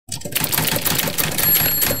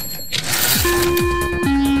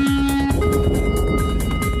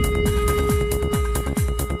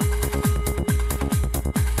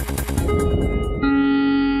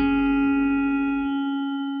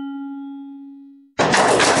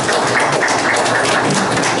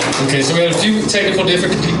Okay, so we had a few technical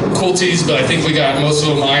difficulties, but I think we got most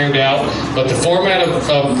of them ironed out. But the format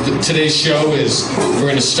of today's show is we're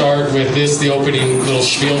going to start with the opening little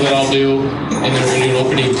spiel that I'll do, and then we're going to do an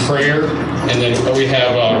opening prayer. And then we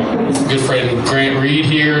have good friend Grant Reed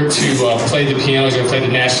here to play the piano. He's going to play the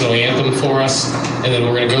national anthem for us. And then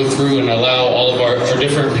we're going to go through and allow all of our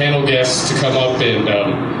different panel guests to come up and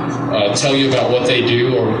tell you about what they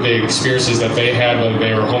do or the experiences that they had, whether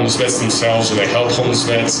they were homeless vets themselves or they help homeless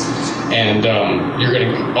vets. And you're going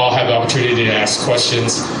to all have the opportunity to ask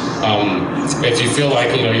questions. If you feel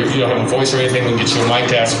like you don't have a voice or anything, we can get you a mic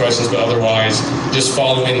to ask questions, but otherwise, just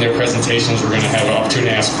following their presentations, we're going to have an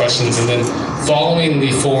opportunity to ask questions. And then following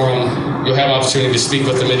the forum, you'll have an opportunity to speak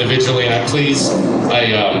with them individually. And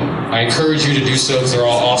I encourage you to do so because they're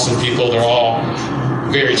all awesome people. They're all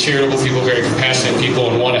very charitable people, very compassionate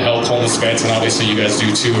people, and want to help homeless vets. And obviously, you guys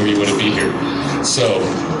do too, or you wouldn't be here. So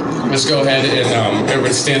let's go ahead and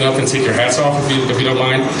everybody stand up and take your hats off if you don't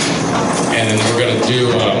mind. And then we're going to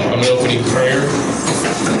do an opening prayer.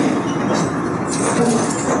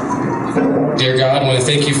 Dear God, I want to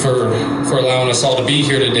thank you for allowing us all to be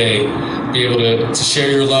here today, be able to share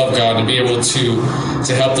your love, God, and be able to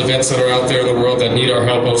help the vets that are out there in the world that need our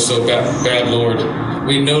help oh so bad, Lord.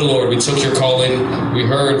 We know, Lord, we took your calling. We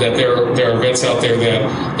heard that there are vets out there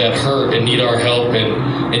that hurt and need our help,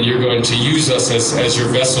 and you're going to use us as your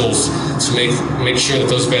vessels to make sure that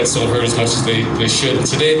those vets don't hurt as much as they should. And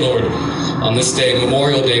today, Lord, on this day,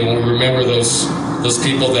 Memorial Day, when we remember those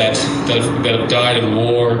people that have died in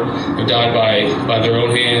war, have died by their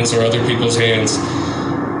own hands or other people's hands,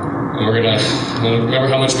 and we're going to remember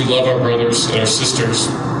how much we love our brothers and our sisters,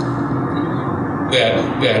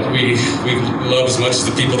 that we love as much as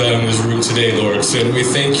the people that are in this room today, Lord. So we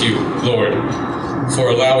thank you, Lord, for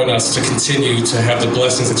allowing us to continue to have the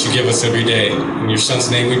blessings that you give us every day. In your Son's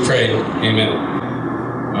name we pray. Amen.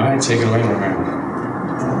 All right, take it away, my man.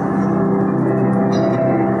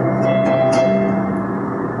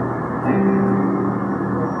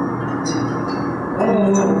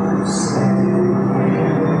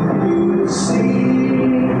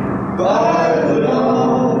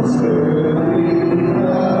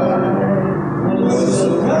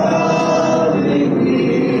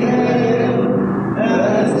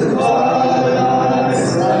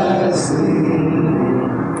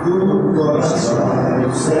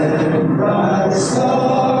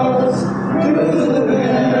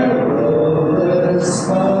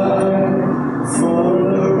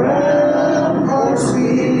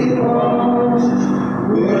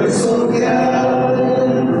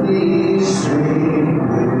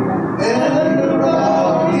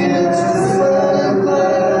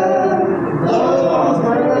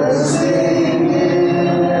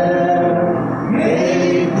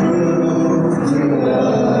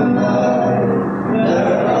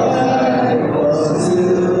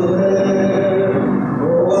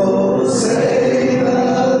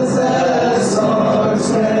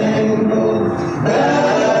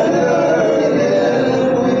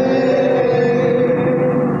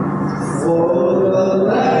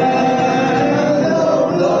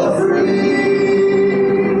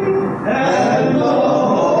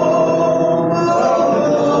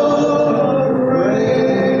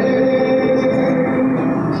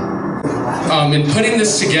 In putting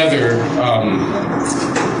this together,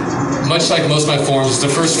 much like most of my forums, it's the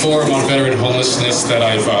first forum on veteran homelessness that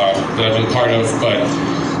I've been part of. But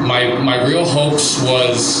my real hopes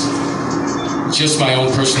was just my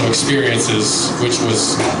own personal experiences, which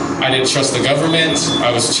was I didn't trust the government.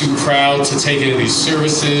 I was too proud to take any of these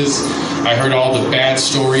services. I heard all the bad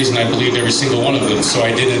stories, and I believed every single one of them. So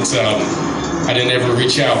I didn't ever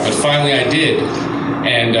reach out. But finally, I did,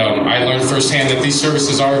 and I learned firsthand that these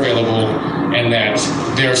services are available, and that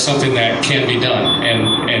there's something that can be done.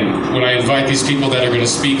 And when I invite these people that are going to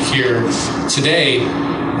speak here today,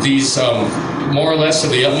 these more or less are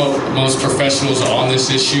the utmost professionals on this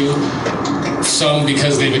issue. Some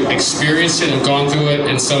because they've experienced it and gone through it,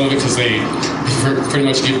 and some because they pretty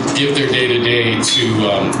much give their day-to-day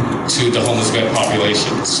to the homeless vet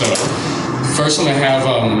population. So first I'm going to have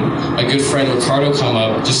a good friend, Ricardo, come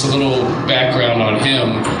up. Just a little background on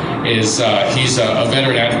him is he's a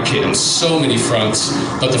veteran advocate in so many fronts,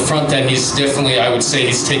 but the front that he's definitely, I would say,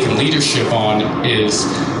 he's taken leadership on is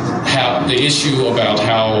how the issue about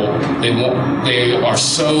how they are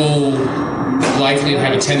so likely to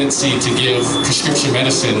have a tendency to give prescription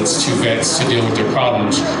medicines to vets to deal with their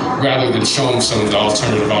problems rather than show them some of the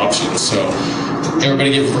alternative options. So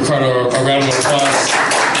everybody give Ricardo a round of applause.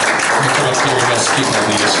 He'll come up here and he'll speak on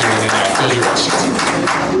the issue and then fill your questions.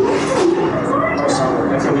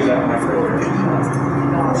 That's going to be that my favorite.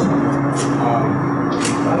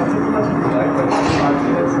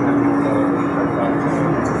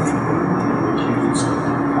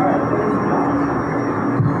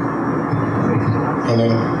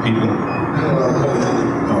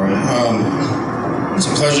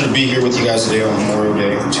 pleasure to be here with you guys today on Memorial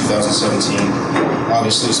Day 2017.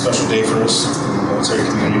 Obviously a special day for us in the military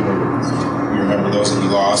community where we remember those that we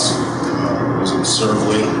lost, those that we served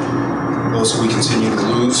with, those that we continue to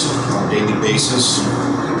lose on a daily basis.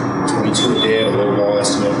 22 a day at a low ball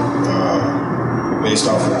estimate, based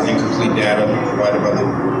off of incomplete data provided by the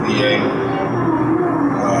VA.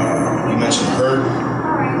 You mentioned hurt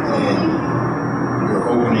in your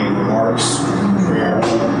opening remarks, prayer.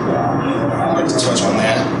 I'd like to touch on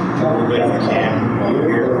that a little bit if I can while you're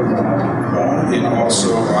here. And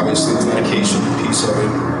also, obviously, the medication piece of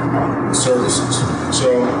it, the services.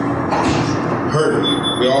 So, hurt.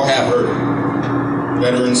 We all have hurt.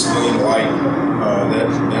 Veterans, civilian alike.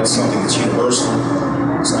 That's something that's universal.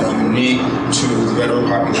 It's not unique to the veteran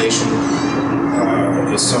population.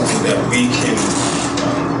 It's something that we can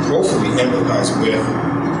hopefully empathize with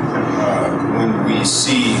when we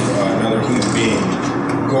see another human being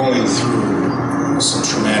going through some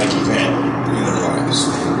traumatic event in their lives.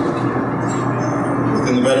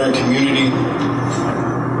 Within the veteran community,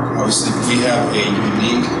 obviously we have a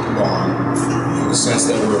unique bond in the sense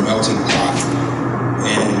that we're a melting pot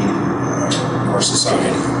in our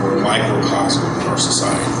society, or a microcosm of our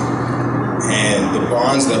society. And the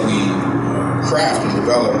bonds that we craft and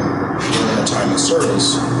develop during our time in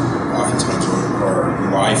service oftentimes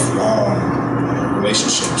are lifelong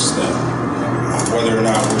relationships that whether or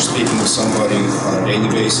not we're speaking with somebody on a daily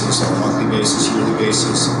basis, on a monthly basis, yearly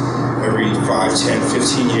basis, every 5, 10,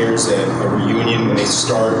 15 years at a reunion when they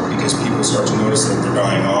start, because people start to notice that they're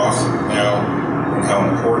dying off now, and how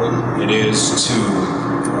important it is to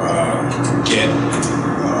get a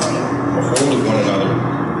hold of one another,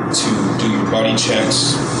 to do your buddy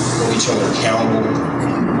checks, hold each other accountable,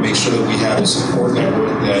 make sure that we have a support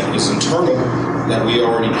network that is internal, that we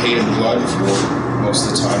already paid in blood for most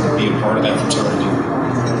of the time to be a part of that fraternity.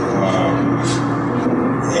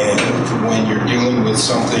 And when you're dealing with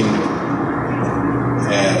something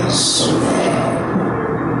as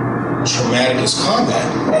traumatic as combat,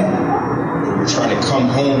 you're trying to come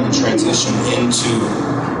home and transition into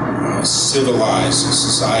civilized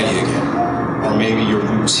society again, or maybe your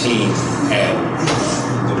routine at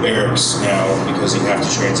the barracks now because you have to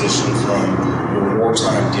transition from your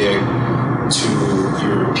wartime gig to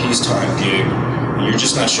your peacetime gig, and you're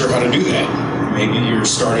just not sure how to do that. Maybe you're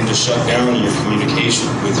starting to shut down your communication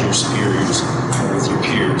with your superiors, or with your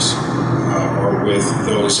peers, or with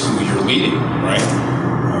those who you're leading, right?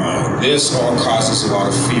 This all causes a lot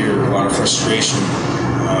of fear, a lot of frustration,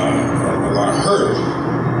 a lot of hurt,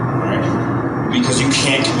 right? Because you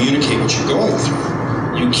can't communicate what you're going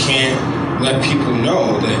through. You can't let people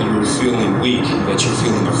know that you're feeling weak, that you're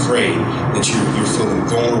feeling afraid, that you're feeling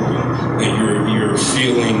vulnerable, that you're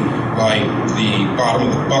feeling like the bottom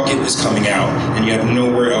of the bucket is coming out and you have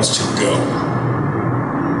nowhere else to go.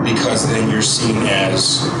 Because then you're seen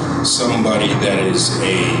as somebody that is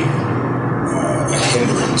a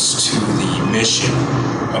hindrance to the mission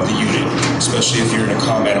of the unit, especially if you're in a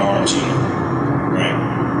combat arms unit,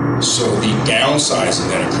 right? So the downsizing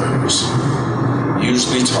that occurs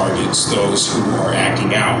usually targets those who are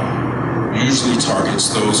acting out, usually targets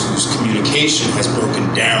those whose communication has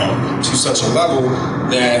broken down to such a level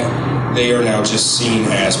that they are now just seen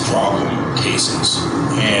as problem cases,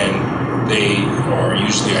 and they are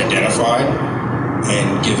usually identified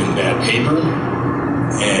and given bad paper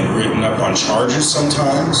and written up on charges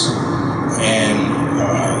sometimes, and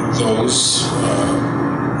those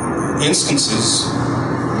instances,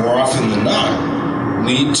 more often than not,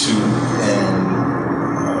 lead to an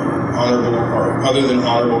honorable, or other than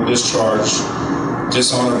honorable discharge,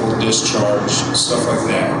 dishonorable discharge, stuff like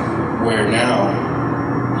that, where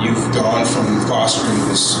now you've gone from fostering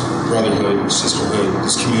this brotherhood, sisterhood,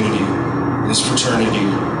 this community, this fraternity,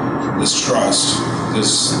 this trust,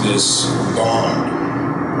 this bond,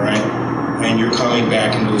 right? And you're coming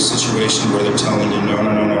back into a situation where they're telling you, no,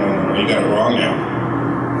 you got it wrong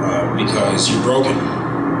now, because you're broken,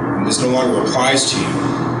 and this no longer applies to you.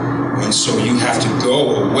 And so you have to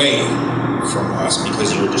go away from us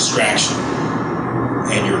because you're a distraction,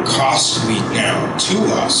 and you're costly now to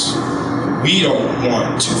us. We don't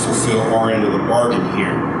want to fulfill our end of the bargain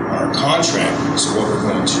here on our contract, so what we're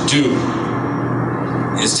going to do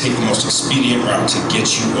is take the most expedient route to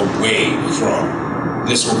get you away from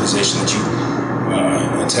this organization that you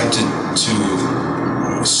attempted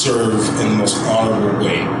to serve in the most honorable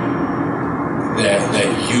way that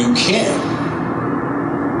you can,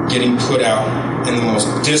 getting put out in the most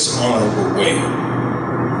dishonorable way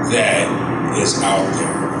that is out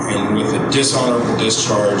there. And with a dishonorable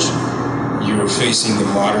discharge, you're facing the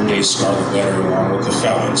modern day scarlet letter along with the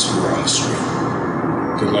felons who are on the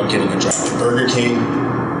street. Good luck getting a job at Burger King.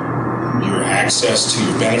 access to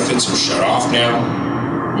your benefits are shut off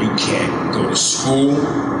now. You can't go to school.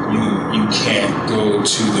 You can't go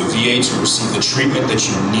to the VA to receive the treatment that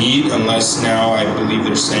you need unless now, I believe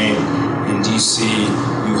they're saying in DC,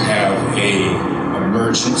 you have a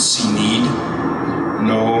emergency need.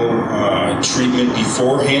 No treatment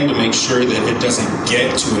beforehand to make sure that it doesn't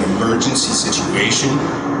get to an emergency situation.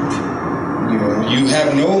 You know, you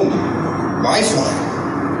have no lifeline.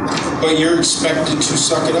 But you're expected to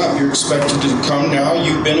suck it up. You're expected to come now.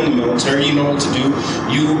 You've been in the military. You know what to do.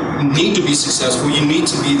 You need to be successful. You need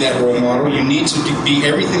to be that role model. You need to be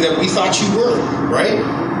everything that we thought you were, right?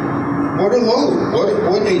 What a load.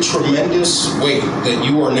 What a tremendous weight that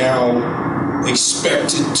you are now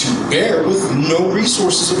expected to bear with no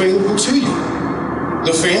resources available to you.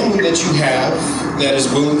 The family that you have that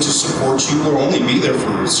is willing to support you will only be there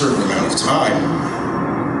for a certain amount of time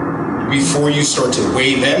before you start to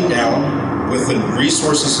weigh them down with the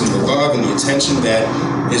resources and the love and the attention that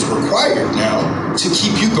is required now to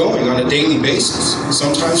keep you going on a daily basis,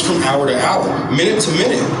 sometimes from hour to hour, minute to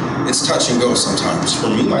minute. It's touch and go sometimes, for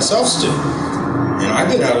me, myself still. And I've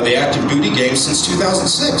been out of the active duty game since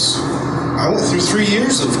 2006. I went through 3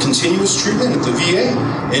 years of continuous treatment at the VA,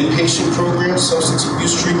 inpatient programs, substance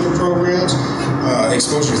abuse treatment programs,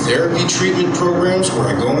 exposure therapy treatment programs, where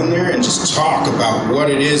I go in there and just talk about what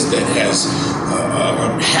it is that has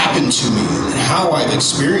happened to me and how I've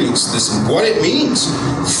experienced this and what it means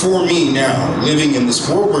for me now, living in this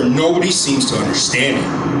world where nobody seems to understand it.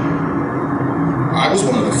 I was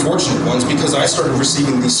one of the fortunate ones because I started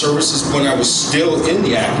receiving these services when I was still in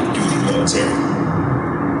the active duty military.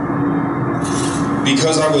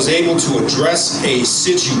 Because I was able to address a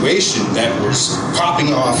situation that was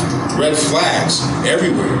popping off red flags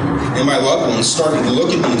everywhere. And my loved ones started to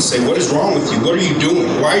look at me and say, what is wrong with you? What are you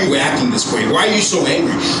doing? Why are you acting this way? Why are you so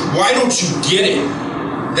angry? Why don't you get it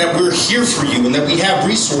that we're here for you and that we have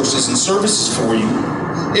resources and services for you?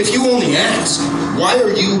 If you only ask, why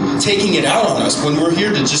are you taking it out on us when we're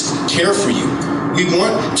here to just care for you? We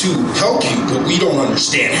want to help you, but we don't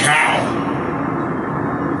understand how.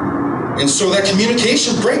 And so that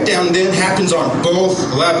communication breakdown then happens on both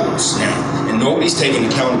levels now. And nobody's taking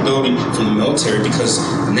accountability from the military because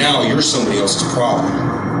now you're somebody else's problem.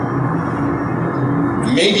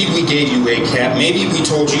 Maybe we gave you ACAP, maybe we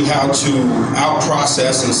told you how to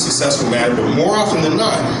out-process in a successful manner, but more often than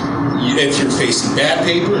not, if you're facing bad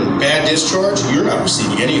paper and bad discharge, you're not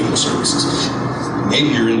receiving any of those services. Maybe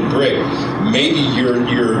you're in the break. Maybe you're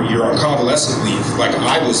on convalescent leave, like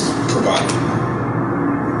I was provided.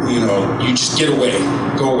 You know, you just get away,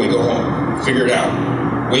 go home, figure it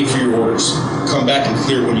out, wait for your orders, come back and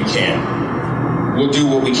clear when you can. We'll do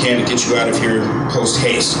what we can to get you out of here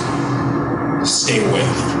post-haste. Stay away.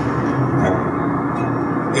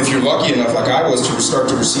 If you're lucky enough, like I was, to start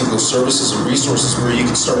to receive those services and resources where you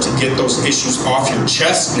can start to get those issues off your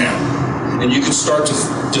chest now, and you can start to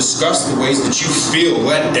discuss the ways that you feel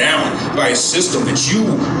let down by a system that you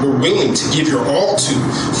were willing to give your all to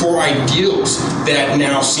for ideals that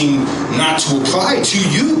now seem not to apply to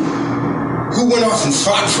you. Who went off and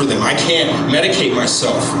fought for them? I can't medicate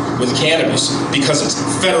myself with cannabis because it's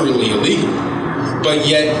federally illegal. But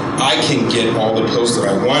yet, I can get all the pills that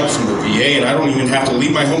I want from the VA, and I don't even have to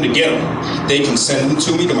leave my home to get them. They can send them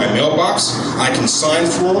to me to my mailbox. I can sign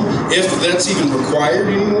for them, if that's even required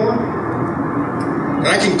anymore. And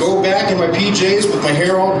I can go back in my PJs with my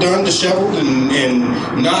hair all done, disheveled, and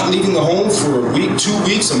not leaving the home for a week, 2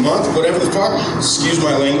 weeks, a month, whatever the fuck. Excuse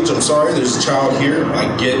my language, I'm sorry, there's a child here. I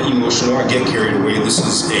get emotional, I get carried away. This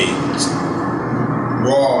is a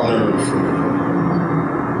raw nerve for me.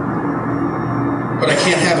 But I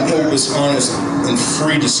can't have an open, honest, and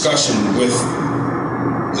free discussion with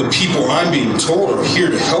the people I'm being told are here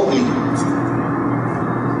to help me.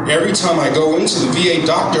 Every time I go into the VA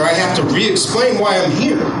doctor, I have to re-explain why I'm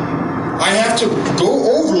here. I have to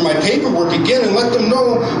go over my paperwork again and let them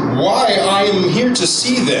know why I am here to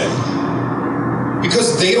see them.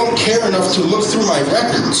 Because they don't care enough to look through my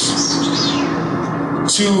records,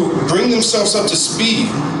 to bring themselves up to speed,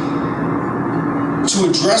 to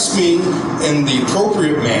address me in the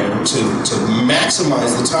appropriate manner, to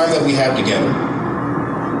maximize the time that we have together.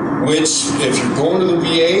 Which, if you're going to the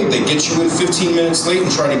VA, they get you in 15 minutes late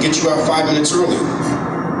and try to get you out 5 minutes early.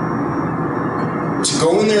 To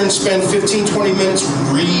go in there and spend 15, 20 minutes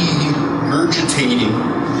regurgitating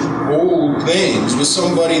old things with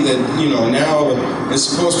somebody that, you know, now is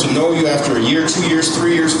supposed to know you after a year, 2 years,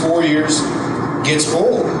 3 years, 4 years, gets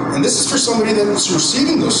old. And this is for somebody that's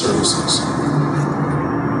receiving those services.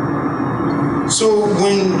 So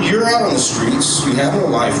when you're out on the streets, you have no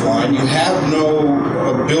lifeline, you have no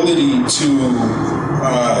ability to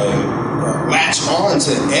latch on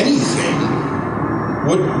to anything,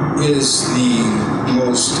 what is the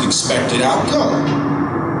most expected outcome?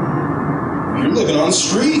 You're living on the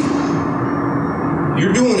street.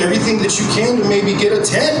 You're doing everything that you can to maybe get a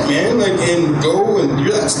tent, man, and go,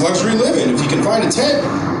 and that's luxury living. If you can find a tent,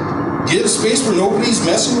 get a space where nobody's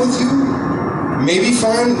messing with you. Maybe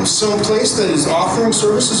find some place that is offering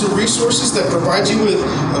services or resources that provide you with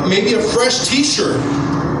maybe a fresh t-shirt,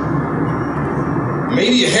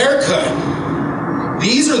 maybe a haircut.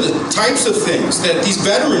 These are the types of things that these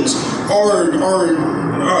veterans are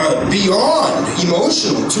beyond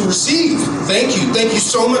emotional to receive. Thank you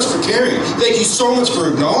so much for caring. Thank you so much for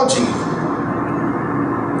acknowledging.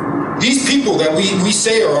 These people that we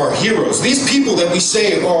say are our heroes, these people that we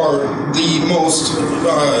say are the most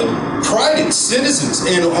prided citizens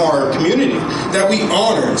in our community, that we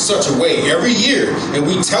honor in such a way every year, and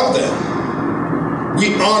we tell them,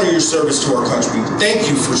 we honor your service to our country. Thank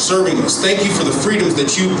you for serving us. Thank you for the freedoms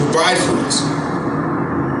that you provide for us.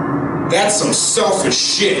 That's some selfish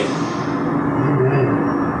shit.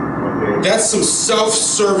 That's some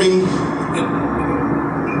self-serving,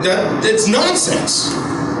 it's nonsense.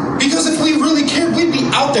 Because if we really cared, we'd be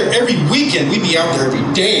out there every weekend, we'd be out there every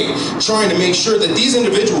day trying to make sure that these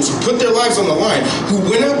individuals who put their lives on the line, who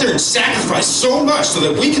went out there and sacrificed so much so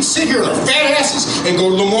that we could sit here on our fat asses and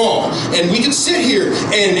go to the mall, and we could sit here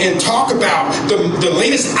and talk about the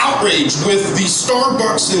latest outrage with the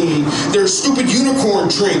Starbucks and their stupid unicorn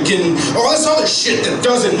drink and all this other shit that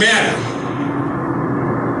doesn't matter.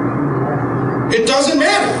 It doesn't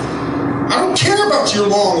matter. I don't care about your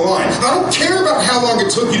long line. I don't care about how long it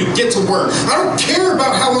took you to get to work. I don't care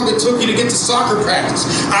about how long it took you to get to soccer practice.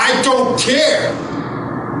 I don't care.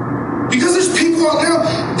 Because there's people out now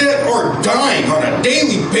that are dying on a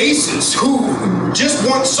daily basis who just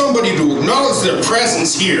want somebody to acknowledge their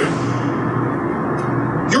presence here.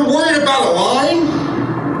 You're worried about a line?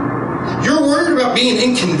 You're worried about being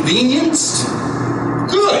inconvenienced?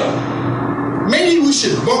 Good. Maybe we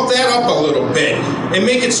should bump that up a little bit and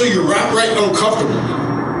make it so you're right uncomfortable.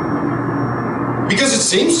 Because it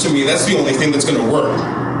seems to me that's the only thing that's going to work.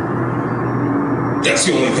 That's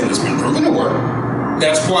the only thing that's been proven to work.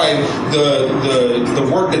 That's why the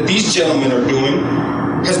work that these gentlemen are doing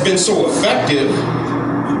has been so effective,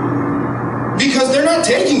 because they're not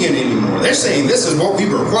taking it anymore. They're saying this is what we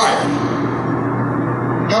require.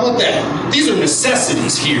 How about that? These are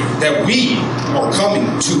necessities here that we are coming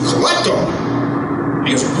to collect on.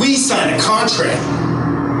 Because we signed a contract,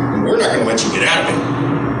 and we're not going to let you get out of it.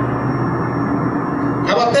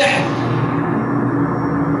 How about that?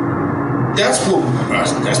 That's where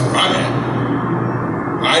I'm at.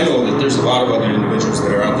 I know that there's a lot of other individuals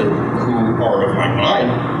that are out there who are of my mind,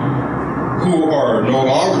 who are no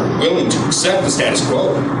longer willing to accept the status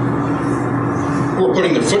quo, who are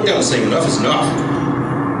putting their foot down and saying enough is enough.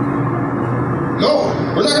 No,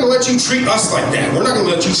 we're not going to let you treat us like that. We're not going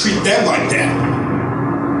to let you treat them like that.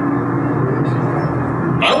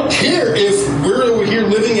 I don't care if we're over here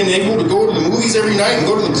living and able to go to the movies every night and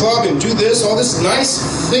go to the club and do this, all these nice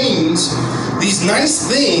things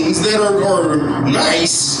that are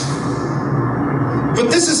nice,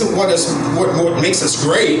 but this isn't what makes us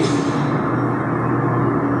great.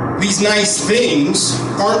 These nice things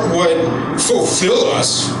aren't what fulfill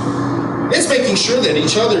us. It's making sure that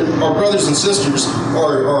each other, our brothers and sisters,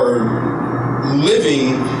 are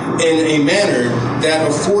living in a manner that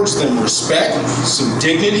affords them respect, some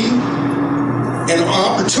dignity, and an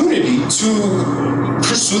opportunity to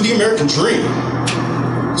pursue the American dream.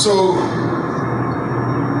 So,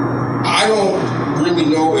 I don't really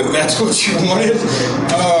know if that's what you wanted,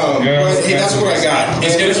 but hey, that's what I got.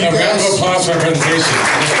 Let's get a round of applause for our presentation.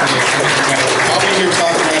 I'll be here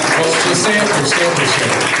talking about Stay up for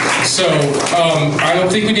So, I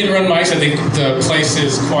don't think we need to run mics. I think the place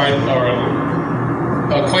is quite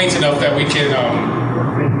quaint enough that we can.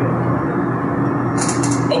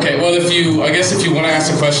 Okay, well, if you want to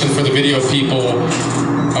ask a question for the video people,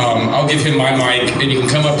 I'll give him my mic, and you can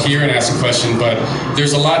come up here and ask a question. But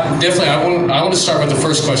there's a lot. Definitely, I want to start with the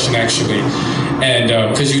first question actually, and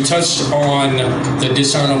because you touched on the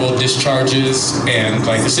dishonorable discharges and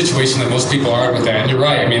like the situation that most people are with that. And you're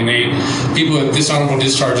right. I mean, people with dishonorable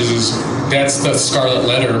discharges that's the scarlet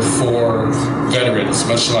letter for veterans,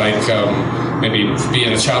 much like. Maybe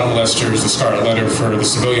being a child molester is the scarlet letter for the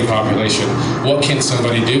civilian population. What can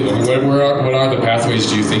somebody do? What are the pathways,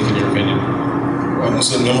 do you think, in your opinion? Well,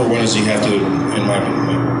 so number one is you have to, in my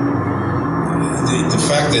opinion, the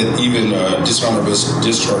fact that even dishonorable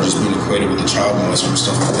discharge is being equated with the child molester and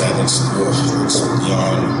stuff like that, that's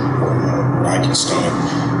beyond what I can stomach.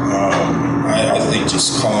 I think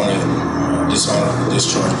just calling it dishonorable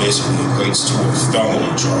discharge basically equates to a felony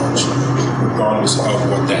charge, regardless of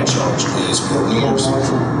what that charge is, or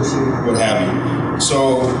what have you.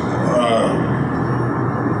 So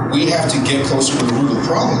we have to get closer to the root of the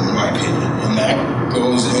problem, in my opinion, and that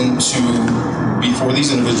goes into before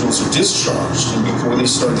these individuals are discharged and before they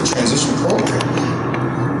start the transition program,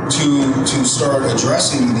 to start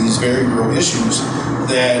addressing these very real issues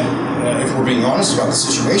that, if we're being honest about the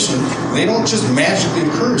situation, they don't just magically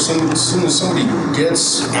occur as soon as somebody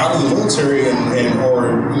gets out of the military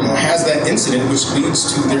or has that incident which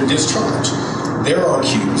leads to their discharge. There are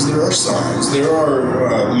cues, there are signs, there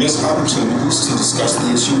are missed opportunities to discuss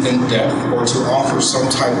the issue in depth or to offer some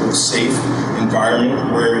type of safe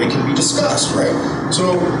environment where it can be discussed, right?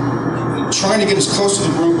 So trying to get as close to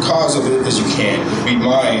the root cause of it as you can would be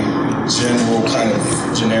my general kind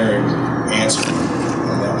of generic answer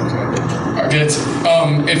on that one. Good.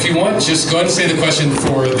 If you want, just go ahead and say the question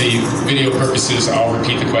for the video purposes. I'll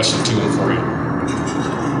repeat the question to him for you.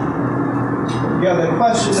 Yeah, the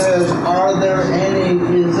question is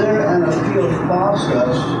there an appeal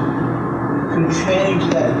process to change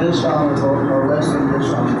that dishonorable or less than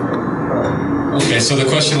dishonorable charge? Okay, so the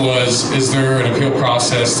question was, is there an appeal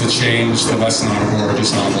process to change the less than honorable or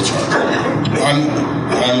dishonorable charge?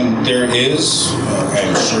 There is.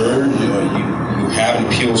 I'm sure you have an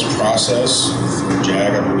appeals process through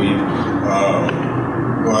JAG, I believe,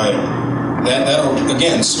 but that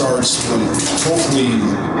again starts from hopefully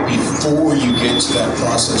before you get to that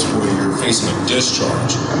process where you're facing a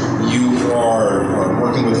discharge. You are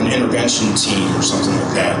working with an intervention team or something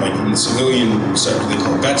like that, like in the civilian sector they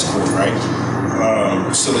call vet support, right?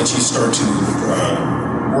 So that you start to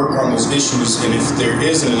work on those issues, and if there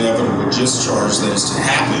is an inevitable discharge that is to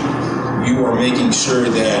happen, you are making sure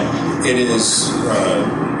that it is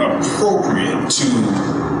appropriate to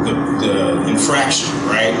the infraction,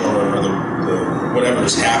 right, or the whatever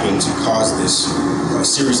has happened to cause this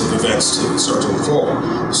series of events to start to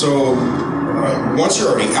unfold. So once you're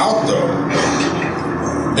already out,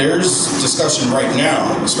 though, there's discussion right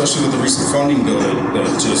now, especially with the recent funding bill that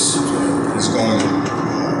just is going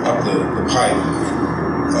up the pipe,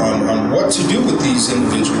 on what to do with these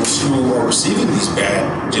individuals who are receiving these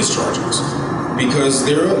bad discharges, because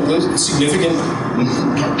they're a significant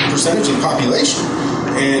percentage of the population.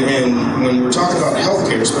 And when we're talking about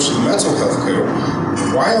healthcare, especially mental health care,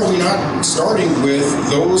 why are we not starting with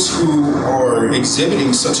those who are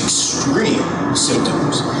exhibiting such extreme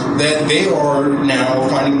symptoms that they are now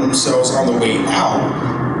finding themselves on the way out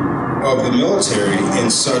of the military in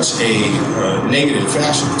such a negative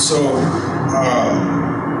fashion? So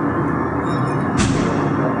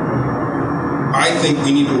I think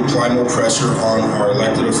we need to apply more pressure on our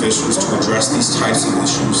elected officials to address these types of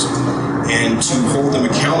issues and to hold them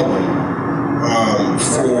accountable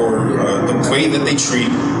for the way that they treat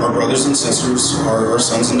our brothers and sisters, our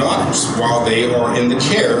sons and daughters, while they are in the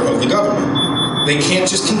care of the government. They can't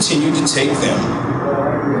just continue to take them,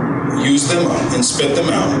 use them up, and spit them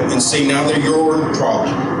out, and say now they're your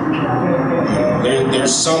problem.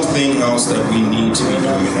 There's something else that we need to be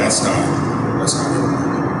doing, and that's not it.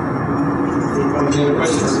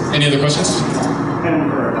 Any other questions?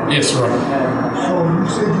 Yes, Roy. So you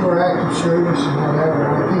said you were active service and whatever,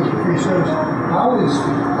 I think you're free service. How is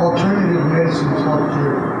alternative medicine helped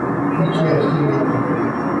your PTSD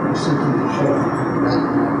symptoms show?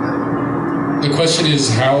 The question is,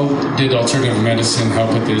 how did alternative medicine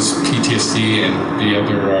help with this PTSD and the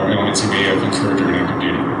other ailments you may have incurred during active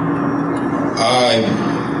duty?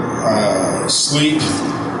 Sleep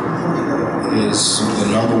is the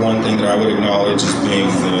number one thing that I would acknowledge as being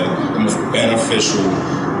the most beneficial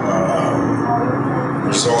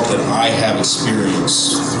result that I have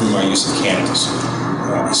experienced through my use of cannabis.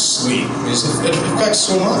 Sleep, it affects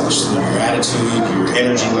so much. Your attitude, your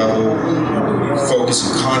energy level, your ability to focus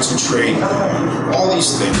and concentrate, all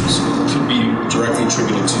these things can be directly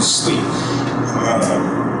attributed to sleep.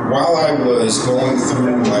 While I was going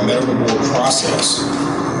through my medical board process,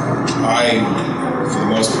 I, for the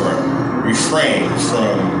most part, refrained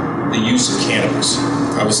from the use of cannabis.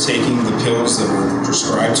 I was taking the pills that were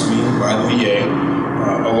prescribed to me by the VA,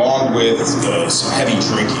 along with some heavy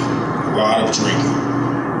drinking, a lot of drinking,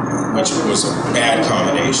 which was a bad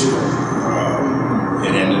combination.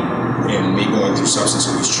 It ended in me going through substance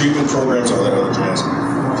abuse treatment programs, all that other jazz.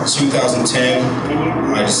 In 2010,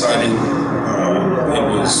 I decided it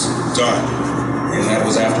was done, and that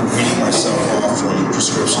was after weaning myself off from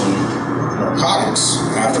prescription narcotics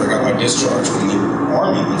after I got my discharge from the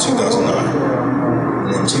Army in 2009.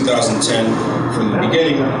 And in 2010, from the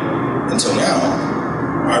beginning until now,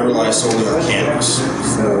 I rely solely on cannabis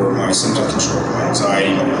for my symptom control, my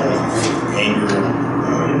anxiety, my pain.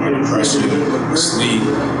 depression, sleep.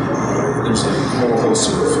 There's a whole host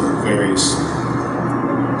of various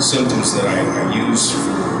symptoms that I use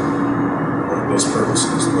for those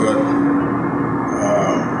purposes, but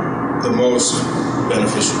the most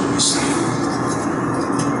beneficial would be sleep.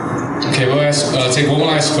 Okay, we'll take one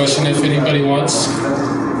last question if anybody wants.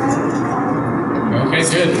 Okay,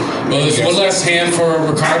 good. Well, there's one last hand for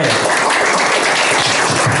Ricardo.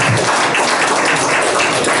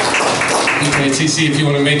 Okay, TC, if you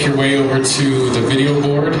want to make your way over to the video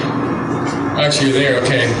board. Actually, you're there.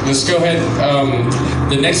 Okay, let's go ahead.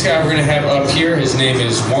 The next guy we're going to have up here, his name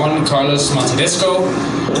is Juan Carlos Montedesco.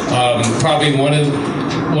 Probably one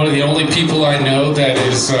of the only people I know that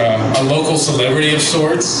is a local celebrity of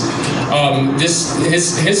sorts.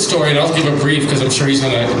 His story, and I'll give a brief because I'm sure he's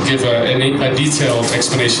going to give a detailed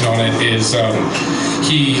explanation on it, is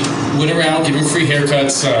he went around giving free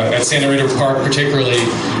haircuts at Santa Rita Park particularly,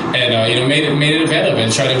 and made an event of it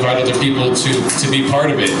and tried to invite other people to be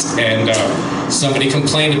part of it. And somebody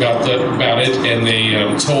complained about it, and they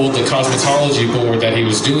told the cosmetology board that he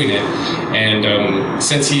was doing it. And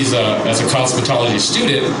since he's as a cosmetology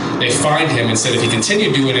student, they fined him and said if he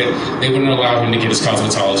continued doing it, they wouldn't allow him to get his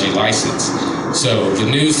cosmetology license. So the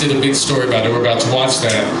news did a big story about it. We're about to watch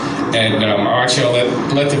that, and actually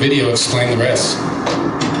I'll let the video explain the rest.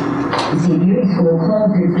 The beauty school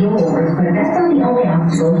closed its doors, but that's not the only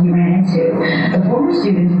obstacle he ran into. The former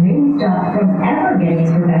student really stopped from ever getting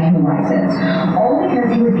his professional license, all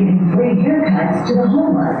because he was giving free haircuts to the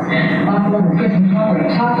homeless. Buffalo's Kristen Barber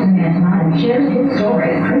talked to the man tonight and shares his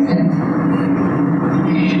story. Kristen.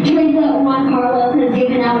 Teresa Juan Carlos has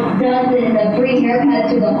given out dozens of free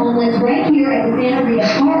haircuts to the homeless right here at the Santa Rita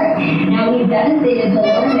Park. Now he's devastated to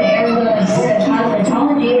learn that Arizona Board of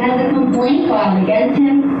Cosmetology has a complaint filed against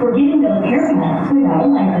him for giving those haircuts without a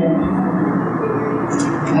license.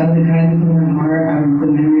 Out of the kindness of my heart, I was the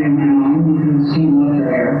memory of my mom because she loved her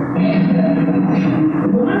hair.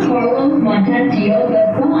 Juan Carlos Montedesco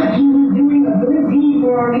thought he was doing a good deed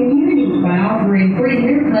for our community by offering free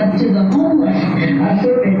haircuts to the homeless, a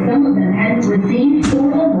service some of them hadn't received for a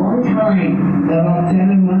long time. About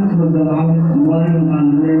 7 months was the longest one.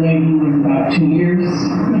 Another lady was about 2 years.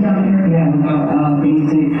 Without her. Yeah, without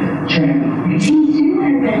basic trim. He too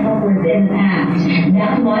has been homeless in the past.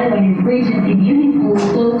 That's why when his Regency Beauty School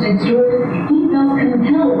closed its doors, he felt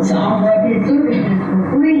compelled to offer up his services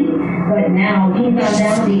for free. But now he found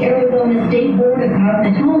out the Arizona State Board of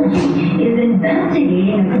Cosmetology is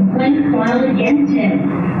investigating a complaint filed against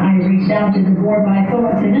him. I reached out to the board by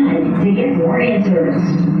phone tonight to get more answers.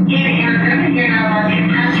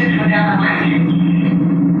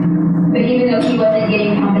 But even though he wasn't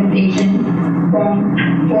getting compensation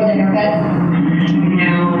for the haircut?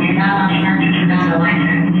 No, you're not on haircuts without a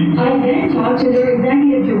license. I then talked to their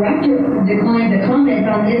executive director, who declined to comment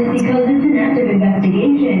on this because it's an active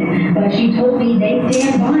investigation. But she told me they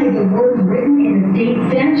stand by the words written in the state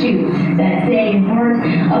statute that say, in part,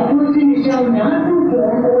 a person shall not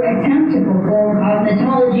perform or attempt to perform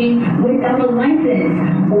cosmetology without a license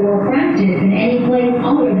or practice in any place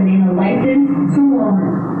other than in a licensed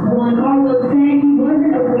salon. Juan Carlos said he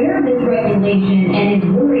wasn't aware of this regulation and is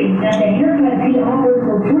worried that the haircuts he offered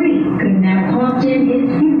for free could now cost him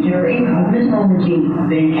his future in cosmetology.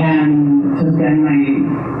 They can suspend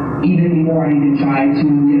even before I even try to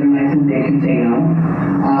get a license, they can say no.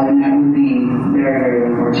 And that would be very, very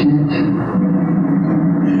unfortunate.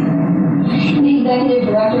 The executive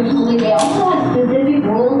director told me they also have specific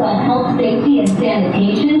rules on health, safety, and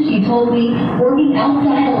sanitation. She told me working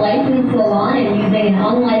outside a licensed salon and using an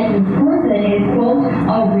unlicensed person is, quote,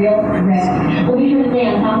 a real risk. We'll be sure to stay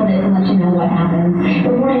on top of this and let you know what happens.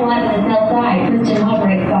 Reporting live on the south side, Kristen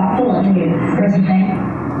Hubbard, Fox 11 News. Kristen, thanks.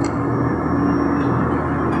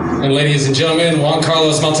 And ladies and gentlemen, Juan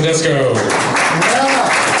Carlos Montedesco.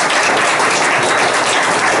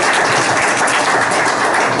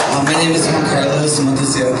 My name is Juan Carlos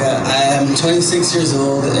Montedesco. I am 26 years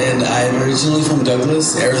old and I'm originally from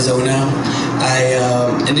Douglas, Arizona. I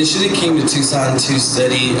initially came to Tucson to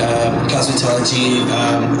study cosmetology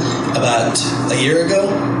about a year ago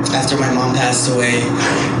after my mom passed away.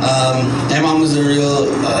 My mom was a real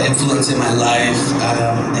influence in my life,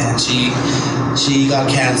 and she got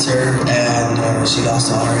cancer and she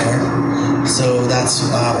lost all her hair. So that's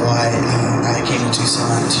why I came to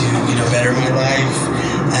Tucson to better my life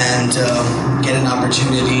and get an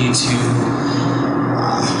opportunity to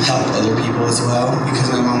help other people as well, because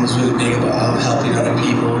my mom was really big about helping other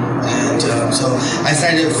people. And So I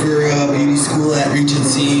signed up for beauty school at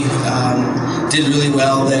Regency, did really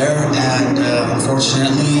well there, and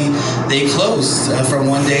unfortunately they closed from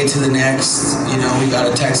one day to the next. We got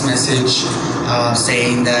a text message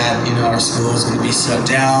saying that our school was going to be shut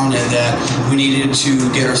down and that we needed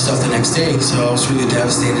to get our stuff the next day. So I was really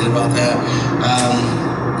devastated about that.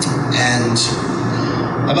 And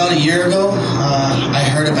about a year ago, I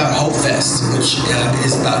heard about Hope Fest, which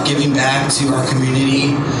is about giving back to our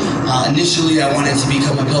community. Initially, I wanted to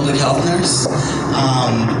become a public health nurse,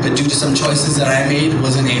 but due to some choices that I made,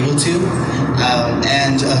 wasn't able to.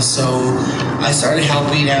 So I started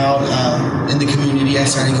helping out in the community. I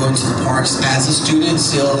started going to the parks as a student,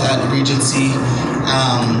 still at Regency,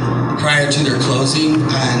 prior to their closing,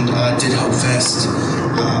 and did Hope Fest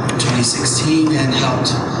 2016 and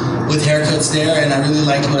helped with haircuts there, and I really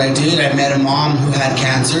liked what I did. I met a mom who had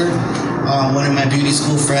cancer. One of my beauty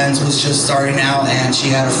school friends was just starting out, and she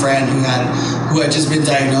had a friend who had just been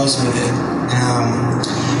diagnosed with it.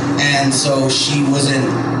 And so she wasn't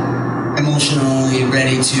emotionally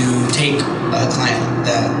ready to take a client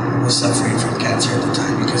that was suffering from cancer at the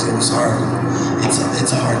time because it was hard. It's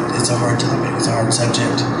a hard topic. It's a hard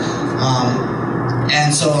subject.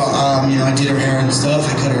 And so I did her hair and stuff.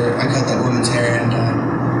 I cut that woman's hair, and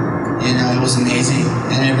it was amazing.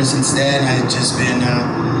 And ever since then, I've just been,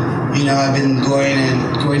 I've been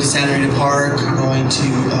going to Santa Rita Park, going to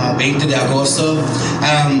 20 de Agosto.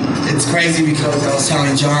 It's crazy because I was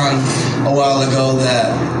telling John a while ago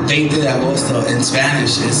that 20 de Agosto in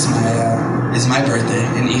Spanish is my birthday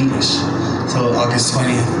in English. So August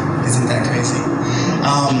 20th, isn't that crazy?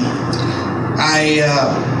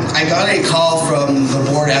 I got a call from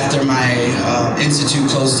the board after my institute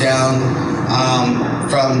closed down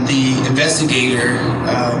from the investigator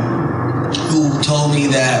who told me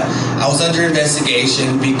that I was under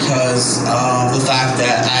investigation because of the fact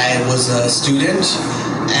that I was a student,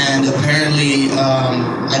 and apparently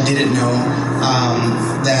I didn't know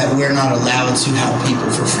that we're not allowed to help people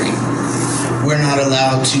for free. We're not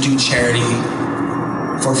allowed to do charity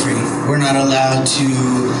for free. We're not allowed to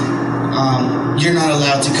you're not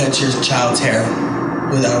allowed to cut your child's hair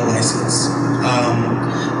without a license.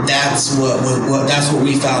 That's what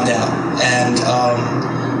we found out, and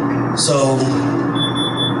so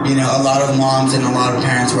a lot of moms and a lot of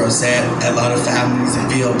parents were upset. A lot of families, the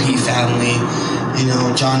VOP family,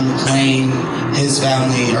 Jon McLane, his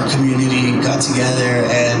family, our community got together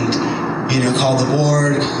and called the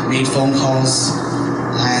board, made phone calls,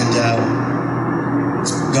 and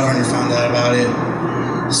governor found out about it.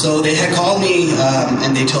 So they had called me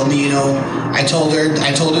and they told me, I told her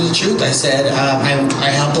the truth. I said I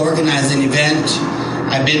helped organize an event.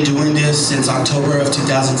 I've been doing this since October of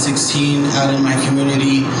 2016 out in my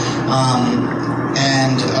community,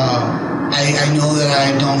 and I know that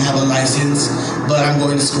I don't have a license, but I'm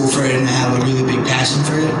going to school for it, and I have a really big passion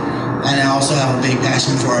for it. And I also have a big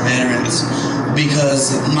passion for our veterans,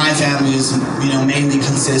 because my family is, mainly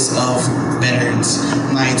consists of veterans.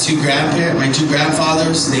 My two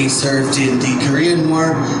grandfathers, they served in the Korean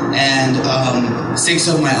War, and 6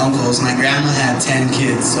 of my uncles. My grandma had 10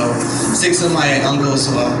 kids, so 6 of my uncles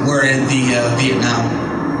were in the Vietnam,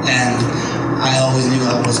 and I always knew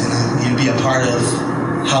I was gonna be a part of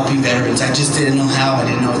helping veterans. I just didn't know how. I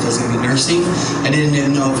didn't know if it was going to be nursing. I didn't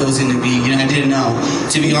even know if it was going to be, I didn't know.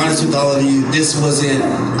 To be honest with all of you, this wasn't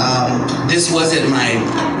my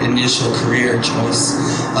initial career choice.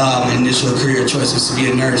 Initial career choice was to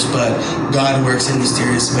be a nurse, but God works in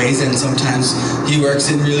mysterious ways, and sometimes He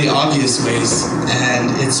works in really obvious ways,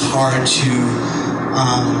 and it's hard to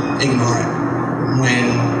ignore it when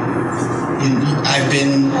I've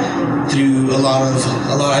been through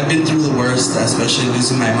I've been through the worst, especially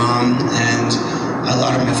losing my mom and a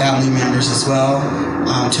lot of my family members as well,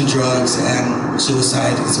 to drugs and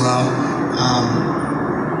suicide as well.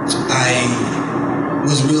 I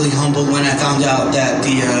was really humbled when I found out that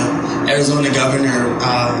the Arizona governor,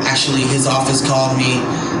 actually his office called me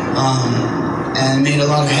and made a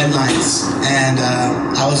lot of headlines, and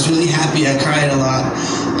I was really happy. I cried a lot.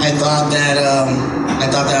 I thought that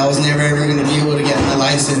I was never ever going to be able to get my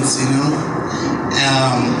license,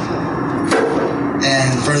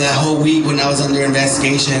 and for that whole week when I was under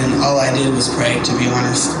investigation, all I did was pray, to be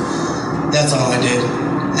honest. That's all I did.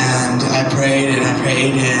 And I prayed and I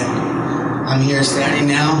prayed, and I'm here standing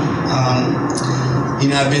now.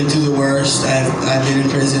 I've been through the worst. I've been in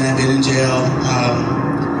prison, I've been in jail,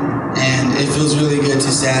 and it feels really good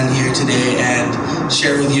to stand here today and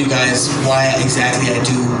share with you guys why exactly I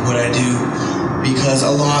do what I do, because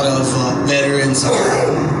a lot of veterans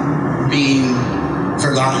are being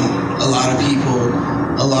forgotten. A lot of people,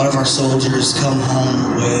 a lot of our soldiers come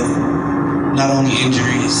home with not only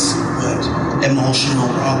injuries, but emotional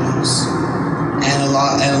problems.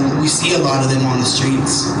 And we see a lot of them on the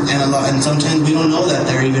streets, and sometimes we don't know that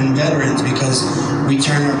they're even veterans because we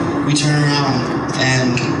turn around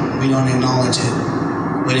and we don't acknowledge it.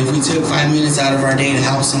 But if we took 5 minutes out of our day to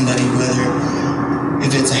help somebody, whether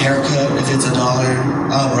if it's a haircut, if it's $1, a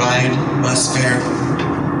ride, bus fare,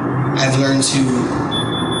 I've learned to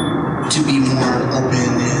be more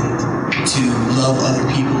open and to love other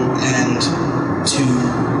people and to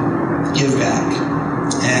give back.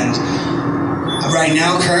 And right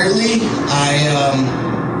now, currently,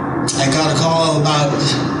 I got a call about,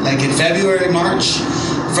 like in February, March,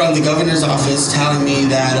 from the governor's office telling me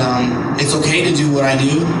that it's okay to do what I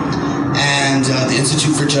do. And the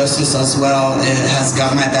Institute for Justice as well, it has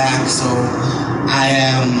got my back. So I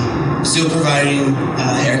am still providing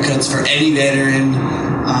haircuts for any veteran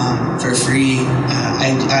for free.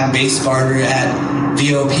 I'm based barber at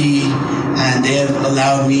VOP, and they have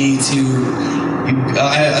allowed me to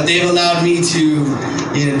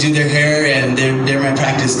do their hair, and they're my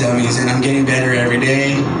practice dummies, and I'm getting better every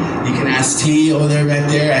day. You can ask T over there back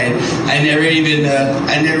there. I never even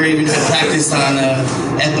had practiced on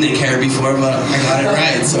ethnic hair before, but I got it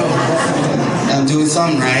right, so I'm doing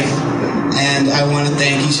something right. And I want to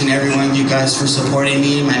thank each and every one of you guys for supporting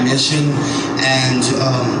me in my mission and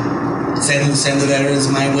send the veterans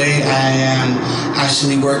my way. I am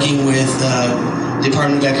actually working with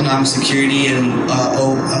Department of Economic Security and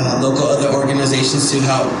local other organizations to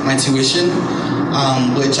help my tuition,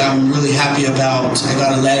 which I'm really happy about. I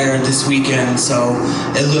got a letter this weekend, so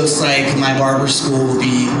it looks like my barber school will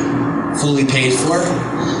be fully paid for.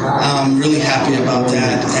 I'm really happy about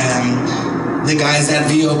that. The guys at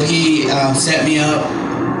VOP set me up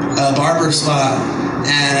a barber spot,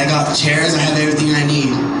 and I got chairs. I have everything I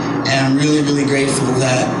need, and I'm really, really grateful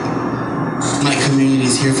that my community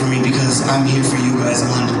is here for me because I'm here for you guys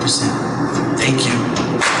 100%. Thank you.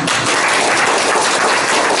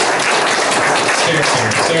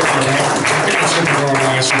 Stay up there. I'm sure people want to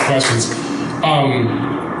ask you questions.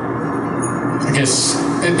 I guess,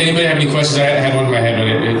 anybody have any questions? I had one in my head, but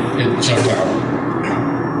it jumped out.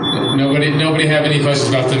 Nobody have any questions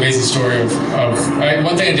about the amazing story of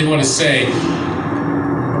one thing I did want to say,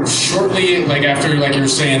 shortly, like after, like you were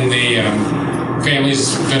saying, the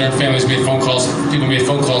veteran families made phone calls, people made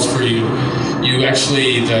phone calls for you.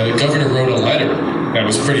 The governor wrote a letter that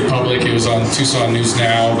was pretty public. It was on Tucson News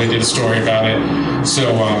Now. They did a story about it.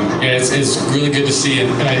 So it's really good to see.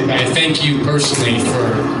 And I thank you personally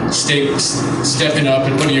for stepping up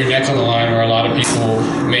and putting your neck on the line where a lot of people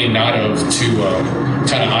may not have to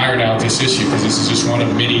kind of iron out this issue, because this is just one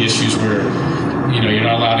of many issues where you're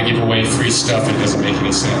not allowed to give away free stuff. It doesn't make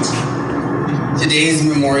any sense. Today is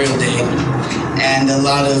Memorial Day, and a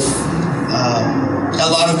lot of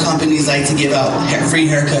companies like to give out free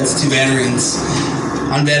haircuts to veterans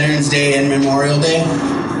on Veterans Day and Memorial Day,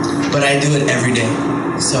 but I do it every day.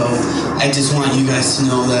 So I just want you guys to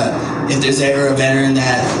know that if there's ever a veteran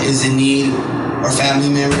that is in need or family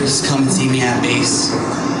members, come and see me at base.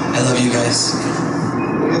 I love you guys.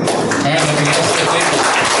 All right, nothing else. Thank you.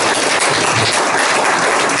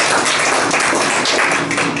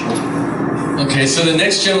 Okay, so the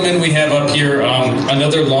next gentleman we have up here,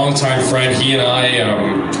 another longtime friend. He and I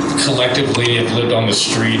collectively have lived on the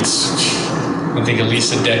streets, I think at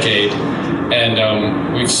least a decade,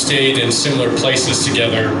 and we've stayed in similar places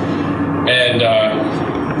together, and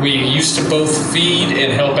we used to both feed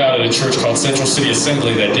and help out at a church called Central City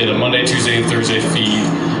Assembly that did a Monday, Tuesday, and Thursday feed.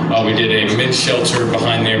 We did a men's shelter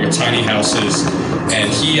behind there with tiny houses,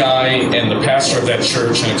 and I and the pastor of that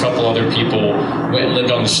church and a couple other people went and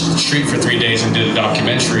lived on the street for 3 days and did a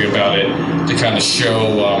documentary about it to kind of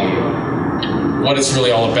show what it's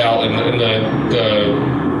really all about. And the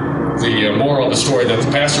moral of the story that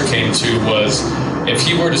the pastor came to was, if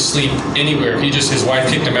he were to sleep anywhere, if his wife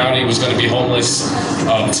kicked him out and he was going to be homeless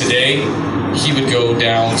today, he would go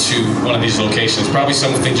down to one of these locations, probably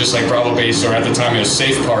something just like Bravo Base, or at the time it was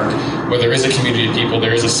Safe Park, where there is a community of people,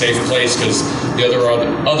 there is a safe place, because the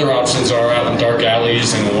other options are out in dark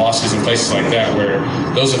alleys and Waskes and places like that, where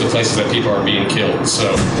those are the places that people are being killed.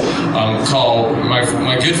 So call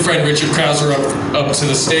my good friend Richard Crouser up to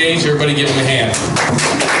the stage. Everybody give him a hand.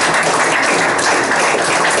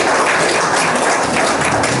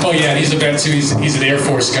 Oh yeah, and he's a vet too. He's an Air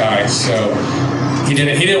Force guy, so he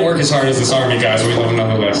didn't work as hard as this Army guy, so we love him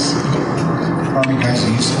nonetheless. Army guys are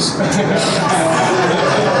useless.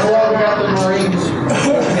 What about the Marines?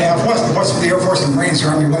 Yeah, what's the Air Force and Marines? The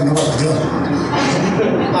Army wouldn't know what to do.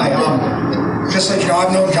 Hi, just so you know,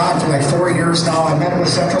 I've known John for like 4 years now. I met him at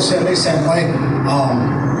Central City Assembly.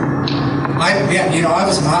 I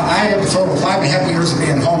have a total of 5.5 years of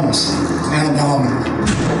being homeless. And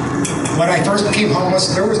when I first became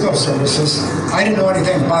homeless, there was no services. I didn't know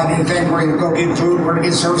anything about anything, where to go get food, where to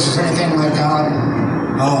get services, anything like that.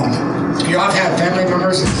 I've had family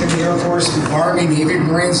members in the Air Force, Army, Navy,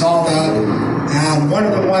 Marines, all that. And one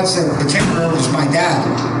of the ones that in particular was my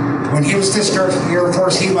dad. When he was discharged from the Air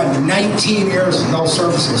Force, he went 19 years with no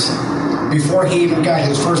services before he even got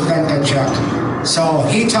his first benefit check. So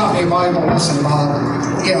he taught me a valuable lesson about,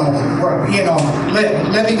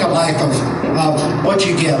 living a life of what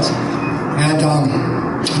you get. And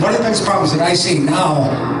one of the biggest problems that I see now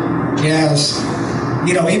is,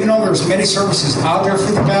 even though there's many services out there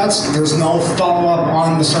for the vets, there's no follow-up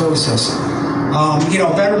on the services.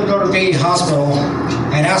 Better to go to the hospital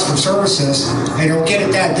and ask for services, and he'll get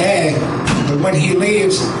it that day, but when he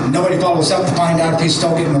leaves, nobody follows up to find out if he's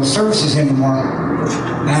still getting those services anymore.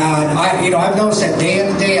 And I've noticed that day in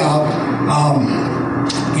and day out.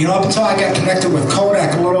 Up until I got connected with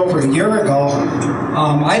Kodak a little over a year ago,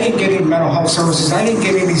 I didn't get any mental health services. I didn't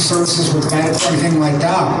get any services with meds or anything like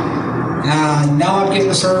that. And now I'm getting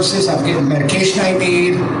the services. I'm getting medication I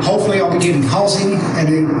need. Hopefully, I'll be getting housing at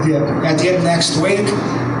the end of next week.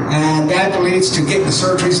 And that leads to getting the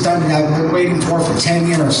surgeries done that I've been waiting for 10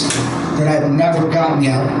 years that I've never gotten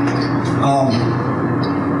yet.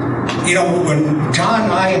 When John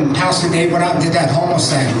and I and Pastor Dave went out and did that homeless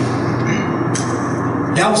thing,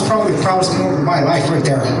 that was probably the proudest moment of my life right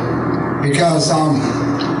there. Because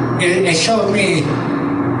it showed me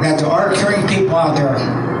that there are caring people out there.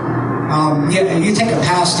 You take a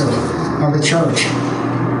pastor of a church.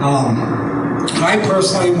 I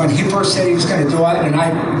personally, when he first said he was going to do it, and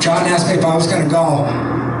John asked me if I was going to go,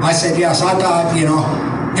 I said yes. I thought,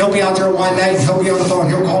 he'll be out there one night, and he'll be on the phone,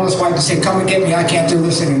 he'll call his wife and say, come and get me, I can't do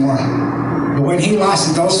this anymore. But when he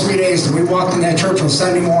lasted those 3 days, and we walked in that church on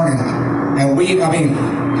Sunday morning, and we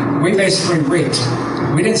basically reeked.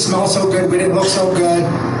 We didn't smell so good, we didn't look so good,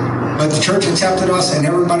 but the church accepted us, and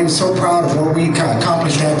everybody was so proud of what we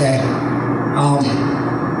accomplished that day.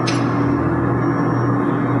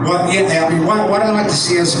 What I like to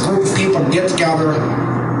see is a group of people get together,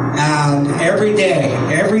 and every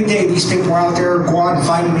day these people are out there go out and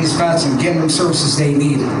finding these vets and getting them services they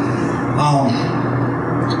need.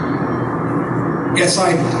 It's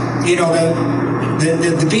like,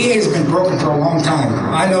 the VA has been broken for a long time.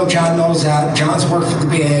 I know John knows that. John's worked for the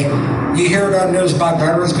VA. You hear it on the news about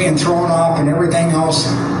veterans being thrown off and everything else.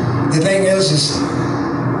 The thing is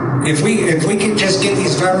if we can just get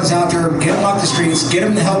these veterans out there, get them off the streets, get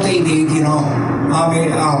them the help they need,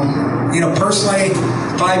 personally,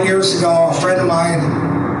 5 years ago, a friend of mine,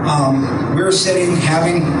 we were sitting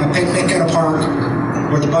having a picnic at a park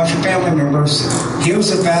with a bunch of family members. He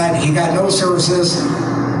was a vet, he got no services.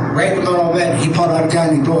 Right in the middle of it, he pulled out a gun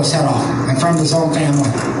and he blew his head off in front of his own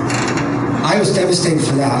family. I was devastated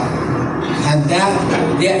for that. And that,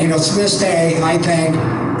 to this day, I think,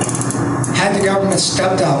 had the government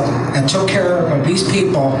stepped up and took care of these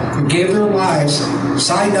people who gave their lives,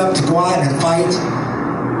 signed up to go out and fight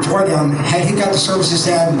for them, had he got the services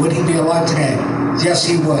then, would he be alive today? Yes,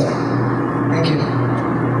 he would. Thank you.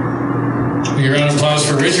 Your round of applause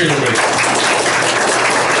for Richard.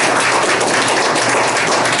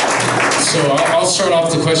 So I'll start off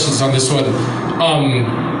the questions on this one.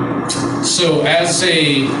 So as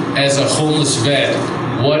a homeless vet,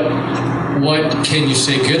 what can you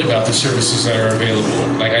say good about the services that are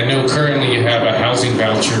available? Like, I know currently you have a housing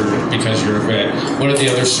voucher because you're a vet. What are the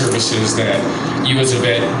other services that you as a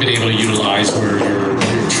vet been able to utilize where your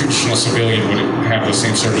traditional civilian wouldn't have those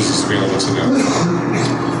same services available to them?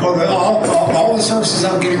 Well, all the services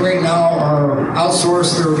I'm getting right now are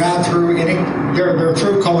outsourced. They're not through they're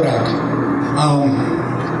through Kodak.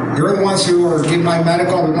 They're the ones who are getting my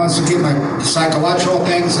medical, the ones who get my psychological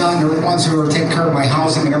things done, they're the ones who are taking care of my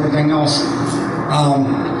housing and everything else.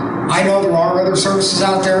 I know there are other services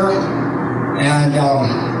out there, and I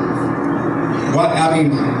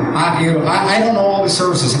don't know all the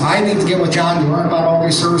services. I need to get with John to learn about all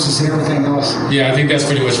these services and everything else. Yeah, I think that's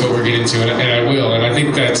pretty much what we're getting to, and I will. And I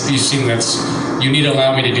think you need to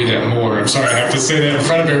allow me to do that more. I'm sorry I have to say that in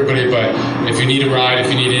front of everybody, but if you need a ride, if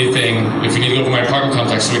you need anything, if you need to go to my apartment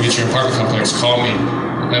complex, so we get your apartment complex, call me.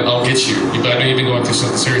 I'll get you. But I know you've been going through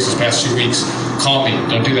something serious this past 2 weeks. Call me.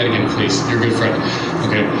 Don't do that again, please. You're a good friend.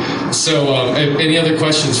 Okay. So, any other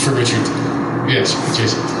questions for Richard? Yes,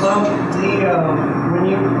 Jason. When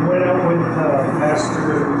you went out with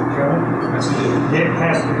Pastor John, Pastor Dave,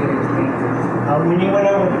 when you went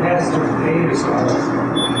out with Pastor Dave,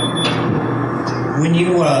 when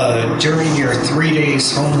you during your 3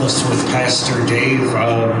 days homeless with Pastor Dave,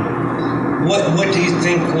 What do you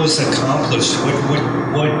think was accomplished?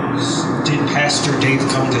 What did Pastor Dave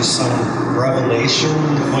come to some revelation?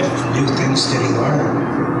 What new things did he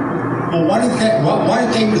learn? Well, one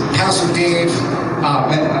thing with Pastor Dave,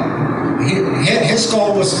 his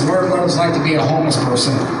goal was to learn what it was like to be a homeless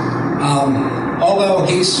person. Although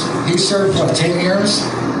he served 10 years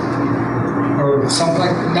or something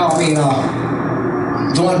like that. No, I mean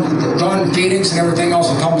doing feedings and everything else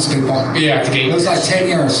with homeless people. Yeah, it was like 10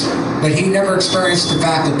 years, but he never experienced the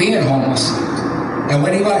fact of being homeless. And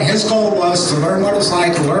when his goal was to learn what it's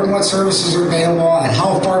like, to learn what services are available, and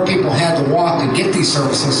how far people had to walk to get these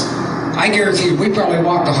services. I guarantee you, we probably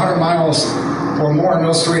walked 100 miles or more in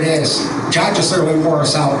those 3 days. John just literally wore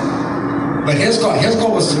us out. But his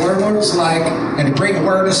goal was to learn what it was like and to bring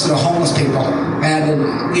awareness to the homeless people. And,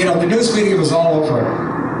 the news media was all over it.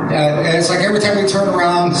 And it's like every time we turn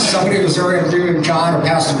around, somebody was there interviewing John or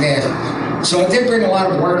Pastor Dave. So it did bring a lot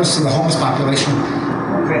of awareness to the homeless population.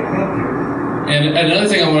 Okay, thank you. And another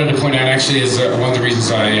thing I wanted to point out actually is one of the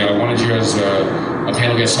reasons I wanted you as a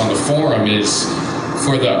panel guest on the forum is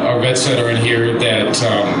for our vets that are in here that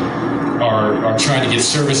are trying to get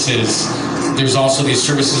services. There's also these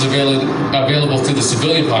services available to the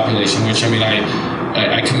civilian population, which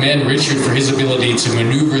I commend Richard for his ability to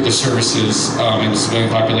maneuver the services in the civilian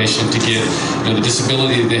population to get the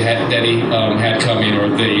disability that he had coming or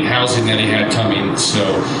the housing that he had coming.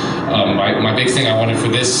 So my big thing I wanted for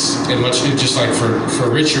this, and much just like for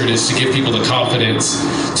Richard, is to give people the confidence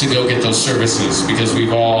to go get those services, because we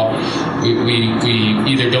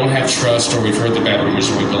either don't have trust or we've heard the bad rumors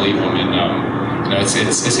and we believe them. And it's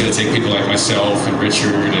going to take people like myself and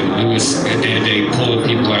Richard and Lewis day to day pulling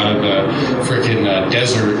people out of the frickin'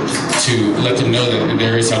 desert to let them know that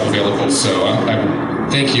there is help available. So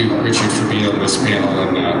thank you, Richard, for being on this panel,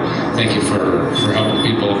 and thank you for helping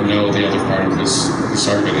people know the other part of this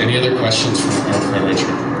argument. Any other questions from our friend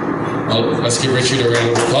Richard? Well, let's give Richard a round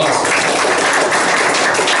of applause.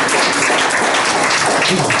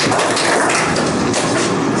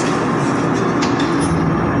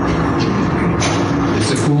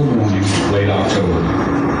 It's a cool morning, late October.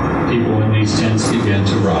 People in these tents begin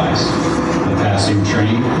to rise. A passing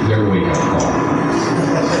train, their wake-up call.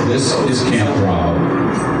 This is Camp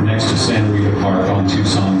Bravo, next to Santa Rita Park on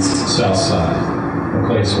Tucson's south side, a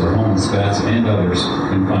place where homeless vets and others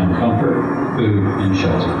can find comfort, food, and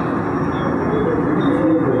shelter.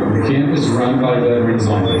 The camp is run by Veterans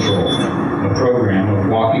on Patrol, a program of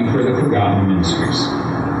Walking for the Forgotten Ministries.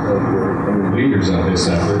 Leaders of this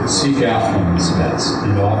effort seek out homeless vets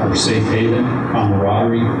and offer safe haven,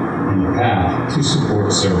 camaraderie, and a path to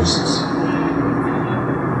support services.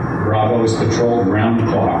 Bravo is patrolled round the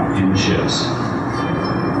clock in shifts.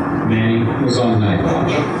 Manny was on night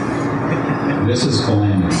watch. This is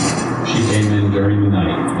Calamity. She came in during the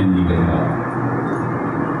night and needed help.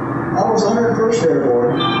 I was 101st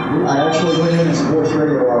Airborne. I actually went in as a voice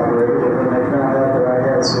radio operator, but when they found out that I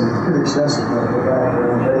had some pretty extensive medical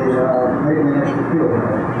background, they made me an extra field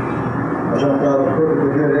medic. I jumped out of a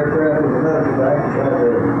perfectly good aircraft with a medical bag and tried to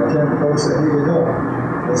attend to folks that needed help.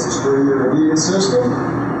 This is for your immune system.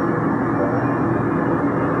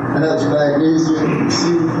 And that's magnesium,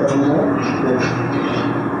 C,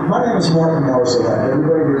 My name is Martin Marcelak.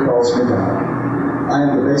 Everybody here calls me Don. I am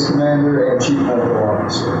the base commander and chief medical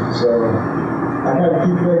officer. So I got to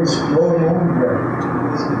keep things rolling on here.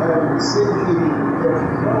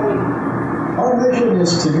 Our mission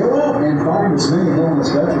is to go out and find as many homeless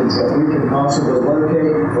veterans that we can possibly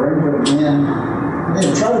locate, bring them in,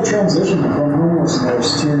 and try to transition them from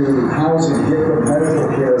homelessness to housing, get them medical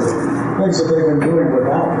care, things that they've been doing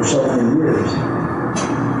without for so many years.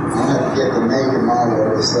 I have to get the make and model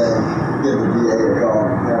of this thing, give the VA a call,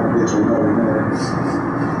 and have to get you another minute.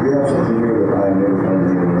 We have something here that I never found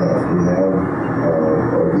anywhere else. We have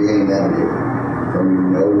a VA navigator. Somebody who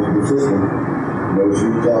knows the system, knows who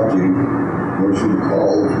to talk to, knows who to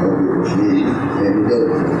call, knows what you need, and he does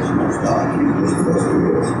it. It's not stock, he's just the best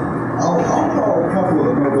there is. I'll call a couple of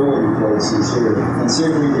the mobility places here and see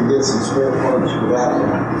if we can get some spare parts for that one.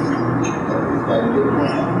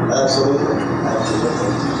 Absolutely.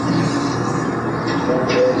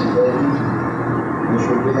 We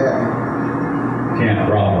should be happy. Camp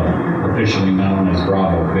Bravo, officially known as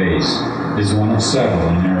Bravo Base, is one of several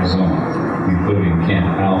in Arizona, including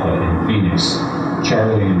Camp Alpha in Phoenix,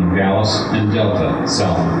 Charlie in Nogales, and Delta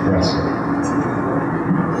south of Fresco.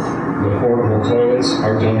 The portable toilets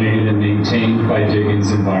are donated and maintained by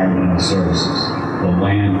Diggins Environmental Services. The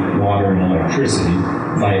land, water, and electricity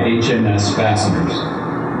by HMS Fasteners.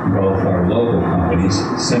 Both are local companies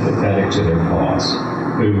sympathetic to their cause.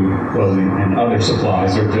 Food, clothing, and other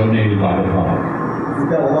supplies are donated by the public. We've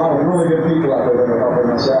got a lot of really good people out there that are helping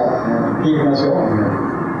us out and keeping us going here.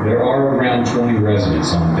 There are around 20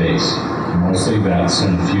 residents on base, mostly vets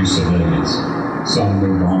and a few civilians. Some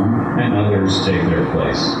move on, and others take their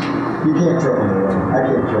place. You can't throw them away. I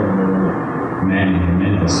can't throw them away. Manny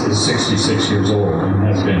Jimenez is 66 years old and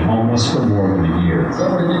has been homeless for more than a year.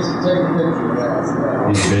 Somebody needs to take a picture of that.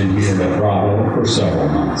 He's been here at Bravo for several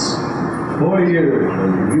months. 4 years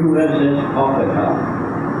of USS Pocahontas,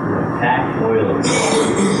 an attack oiler, a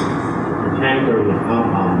tanker with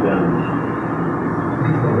compound guns,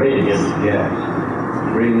 arrayed against gas.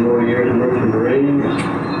 3 more years merchant marines, a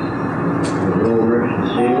little merchant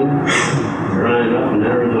seaman, drying up in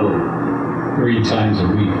Arizona. 3 times a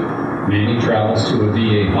week, Manny travels to a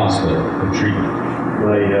VA hospital for treatment.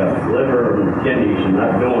 My liver and kidneys are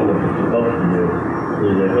not doing what they're supposed to do. So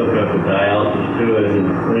they hook up a dialysis to it and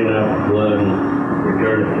clean out the blood and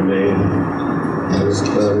return it to me. This I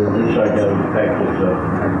got to pack this up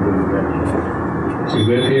and I can move that. To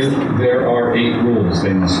live here, there are 8 rules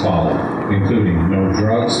they must follow, including no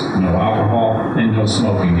drugs, no alcohol, and no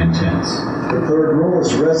smoking in tents. The third rule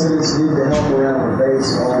is residents need to help around the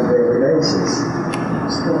base on a daily basis.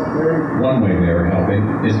 One way they are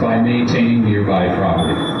helping is by maintaining nearby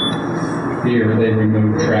property. Here they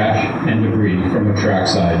remove trash and debris from a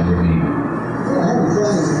trackside ravine. I haven't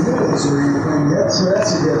done any rules or anything yet, so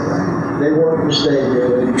that's a good thing. They work for state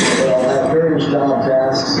duty. They'll have various job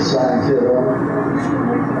tasks assigned to them.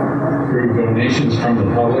 Through donations from the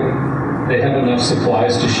public, they have enough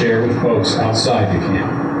supplies to share with folks outside the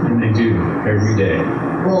camp, and they do every day.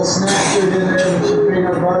 Little snack food in there with some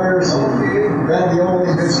peanut butters and that'd be only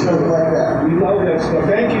good stuff like that. We love that stuff.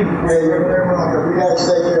 Thank you. Hey, you're very welcome. We gotta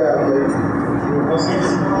take care of it.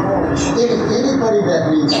 Anybody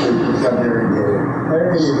that needs food can come here and get it.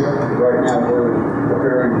 Right now we're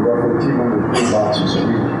preparing roughly 200 food boxes a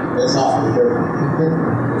week. That's not for sure.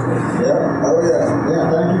 Yeah. Oh yeah.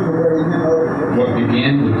 Yeah. Thank you for bringing him over. What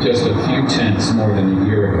began with just a few tents more than a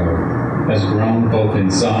year ago has grown both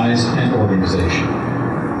in size and organization.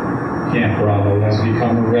 Camp Bravo has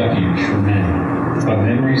become a refuge for many, but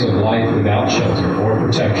memories of life without shelter or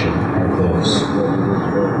protection are close.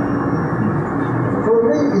 For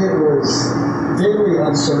me, it was daily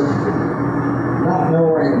uncertainty, not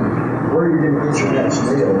knowing where you're going to get your next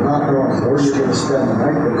meal, not knowing where you're going to spend the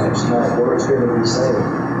night the next night, where it's going to be safe,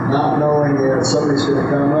 not knowing if somebody's going to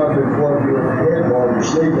come up and plug you in the head while you're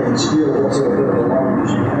sleeping and steal what little bit of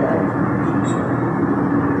belongings you have.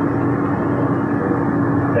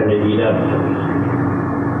 And they eat up.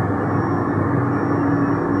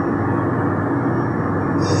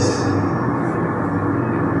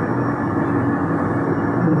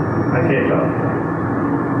 I can't talk.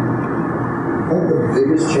 I think the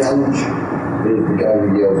biggest challenge is the guy who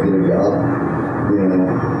yells, get a job. You know,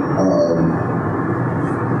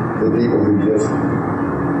 the people who just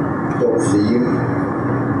don't see you,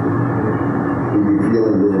 who feel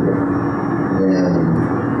invisible. And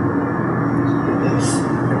this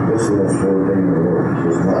is the most important thing in the world. It's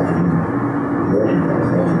just not to be recognized,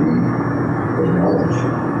 not to be acknowledged.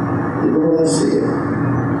 People want to see it.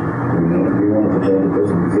 We want to protect the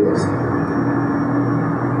person who feels.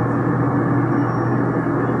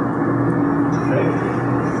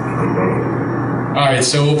 All right,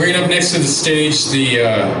 so we'll bring up next to the stage the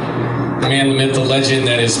man, the myth, the legend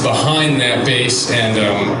that is behind that bass, and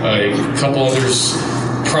a couple others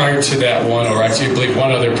prior to that one, or actually I believe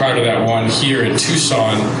one other prior to that one here in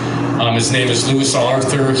Tucson. His name is Louis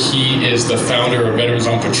Arthur. He is the founder of Veterans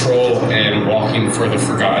on Patrol and Walking for the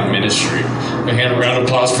Forgotten Ministry. A round of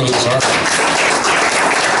applause for Louis Arthur.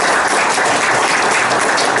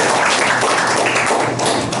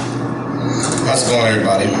 How's it going,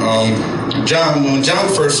 everybody? When John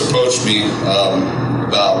first approached me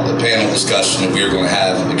about the panel discussion that we were going to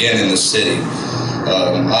have again in the city,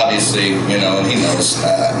 obviously, you know, and he knows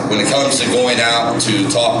when it comes to going out to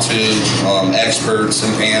talk to experts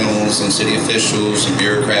and panels and city officials and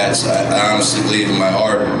bureaucrats, I honestly believe in my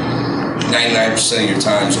heart 99% of your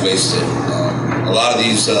time is wasted. A lot of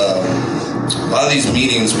these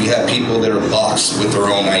meetings, we have people that are boxed with their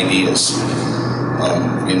own ideas.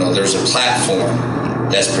 You know, there's a platform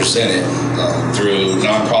that's presented through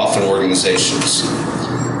nonprofit organizations.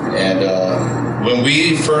 And when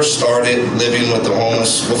we first started living with the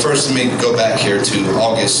homeless, well, first let me go back here to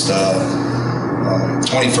August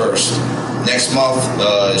 21st. Next month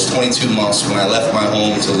is 22 months when I left my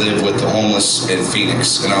home to live with the homeless in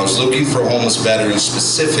Phoenix. And I was looking for homeless veterans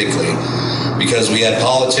specifically because we had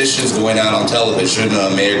politicians going out on television.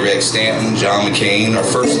 Mayor Greg Stanton, Jon McLane, our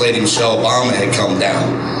First Lady Michelle Obama had come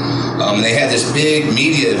down. And they had this big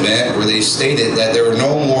media event where they stated that there were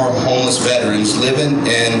no more homeless veterans living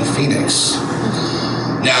in Phoenix.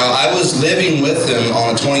 Now, I was living with them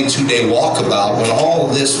on a 22-day walkabout when all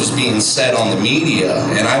of this was being said on the media,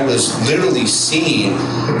 and I was literally seeing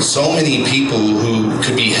so many people who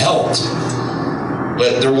could be helped,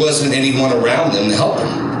 but there wasn't anyone around them to help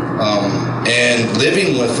them. And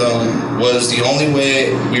living with them was the only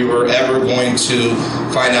way we were ever going to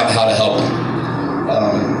find out how to help them.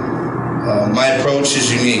 My approach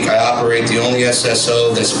is unique. I operate the only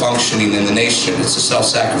SSO that's functioning in the nation. It's a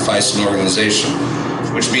self-sacrificing organization,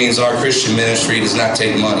 which means our Christian ministry does not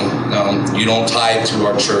take money. You don't tithe to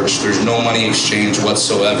our church. There's no money exchange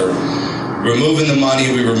whatsoever. Removing the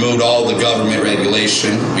money, we removed all the government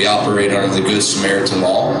regulation. We operate under the Good Samaritan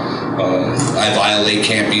law. I violate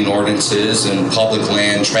camping ordinances and public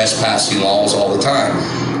land trespassing laws all the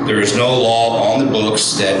time. There is no law on the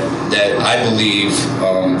books that I believe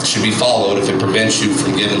should be followed if it prevents you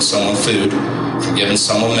from giving someone food, from giving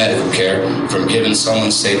someone medical care, from giving someone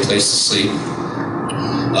a safe place to sleep.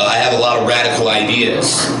 I have a lot of radical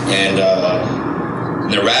ideas, and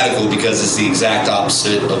they're radical because it's the exact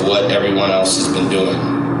opposite of what everyone else has been doing.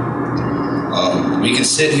 We can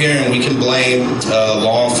sit here and we can blame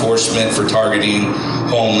law enforcement for targeting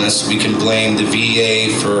homeless. We can blame the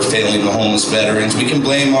VA for failing the homeless veterans. We can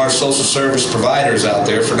blame our social service providers out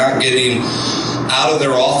there for not getting out of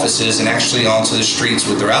their offices and actually onto the streets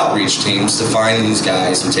with their outreach teams to find these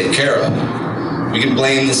guys and take care of them. We can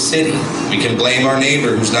blame the city. We can blame our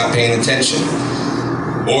neighbor who's not paying attention.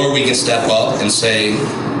 Or we can step up and say,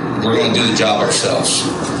 we're going to do the job ourselves.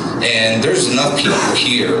 And there's enough people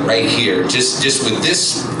here, right here, just with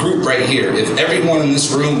this group right here. If everyone in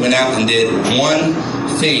this room went out and did one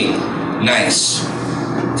thing nice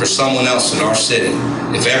for someone else in our city,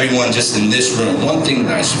 if everyone just in this room, one thing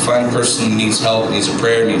nice, you find a person who needs help, needs a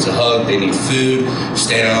prayer, needs a hug, they need food,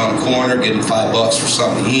 standing on a corner, getting $5 for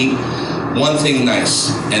something to eat, one thing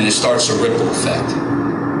nice, and it starts a ripple effect.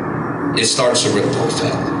 It starts a ripple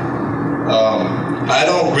effect. I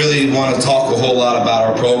don't really want to talk a whole lot about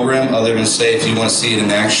our program other than say if you want to see it in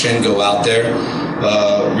action, go out there.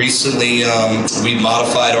 Recently, we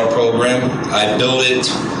modified our program. I built it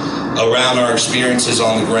around our experiences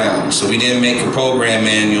on the ground. So we didn't make a program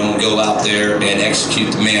manual and go out there and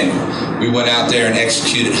execute the manual. We went out there and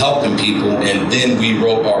executed helping people, and then we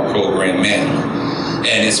wrote our program manual.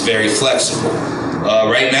 And it's very flexible.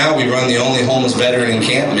 Right now, we run the only homeless veteran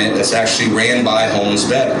encampment that's actually ran by homeless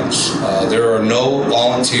veterans. There are no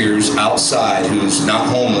volunteers outside who's not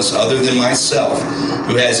homeless other than myself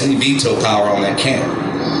who has any veto power on that camp.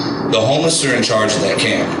 The homeless are in charge of that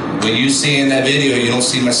camp. What you see in that video, you don't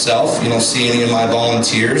see myself, you don't see any of my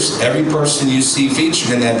volunteers. Every person you see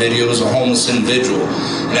featured in that video is a homeless individual.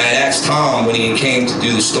 And I asked Tom when he came to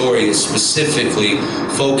do the story to specifically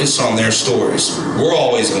focus on their stories. We're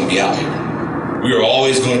always going to be out here. We are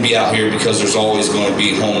always going to be out here because there's always going to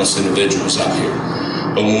be homeless individuals out here.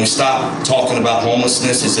 But when we stop talking about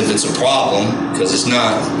homelessness as if it's a problem, because it's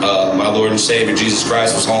not. My Lord and Savior Jesus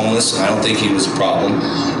Christ was homeless, and I don't think he was a problem.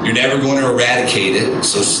 You're never going to eradicate it,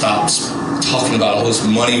 so stop talking about all this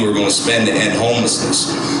money we're going to spend to end homelessness.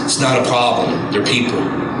 It's not a problem. They're people.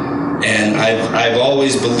 And I've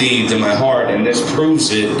always believed in my heart, and this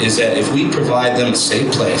proves it, is that if we provide them a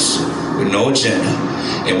safe place with no agenda,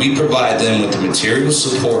 and we provide them with the material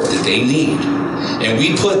support that they need, and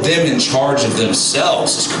we put them in charge of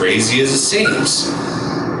themselves, as crazy as it seems,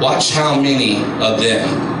 watch how many of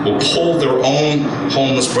them will pull their own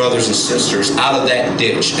homeless brothers and sisters out of that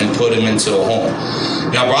ditch and put them into a home.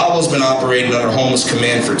 Now, Bravo's been operating under Homeless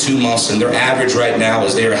Command for 2 months, and their average right now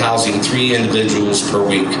is they are housing 3 individuals per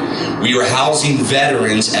week. We are housing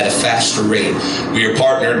veterans at a faster rate. We are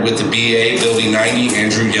partnered with the BA, Building 90,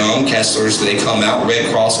 Andrew Young, Kesslers, they come out,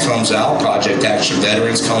 Red Cross comes out, Project Action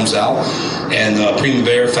Veterans comes out, and the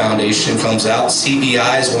Primavera Foundation comes out.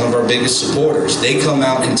 CBI is one of our biggest supporters. They come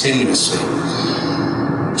out continuously.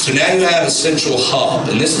 So now you have a central hub,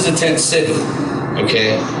 and this is a tent city,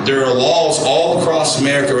 okay? There are laws all across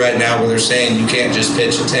America right now where they're saying you can't just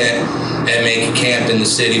pitch a tent and make a camp in the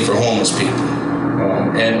city for homeless people.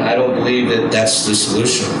 And I don't believe that that's the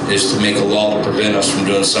solution, is to make a law to prevent us from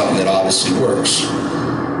doing something that obviously works.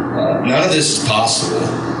 None of this is possible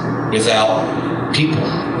without people,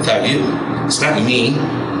 without you. It's not me.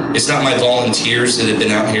 It's not my volunteers that have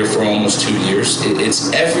been out here for almost 2 years.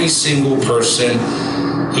 It's every single person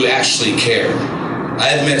who actually cared. I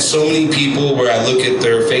have met so many people where I look at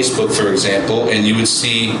their Facebook, for example, and you would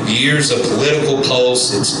see years of political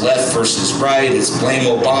posts. It's left versus right. It's blame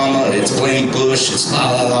Obama. It's blame Bush. It's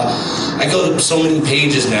la la la. I go to so many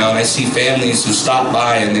pages now, and I see families who stopped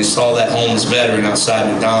by and they saw that homeless veteran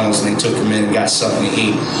outside McDonald's, and they took him in and got something to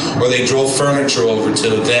eat. Or they drove furniture over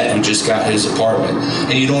to a vet who just got his apartment.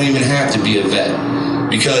 And you don't even have to be a vet.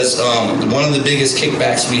 Because one of the biggest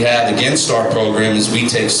kickbacks we have against our program is we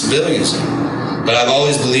take civilians in. But I've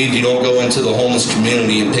always believed you don't go into the homeless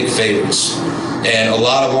community and pick favorites. And a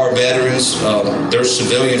lot of our veterans, their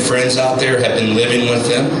civilian friends out there have been living with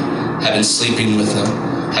them, have been sleeping with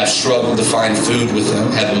them, have struggled to find food with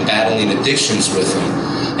them, have been battling addictions with them.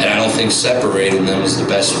 And I don't think separating them is the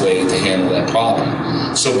best way to handle that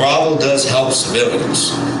problem. So Bravo does help civilians.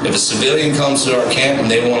 If a civilian comes to our camp and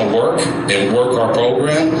they want to work and work our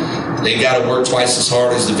program, they got to work twice as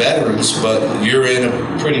hard as the veterans, but you're in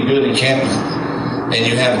a pretty good encampment and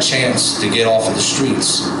you have a chance to get off of the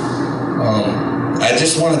streets. I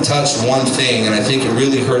just want to touch one thing, and I think it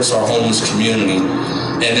really hurts our homeless community,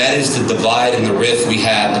 and that is the divide and the rift we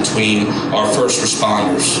have between our first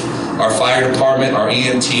responders, our fire department, our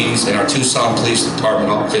EMTs, and our Tucson Police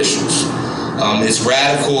Department officials. It's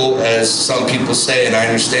radical, as some people say, and I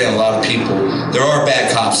understand a lot of people. There are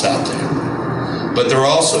bad cops out there. But there are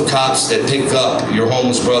also cops that pick up your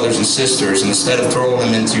homeless brothers and sisters, and instead of throwing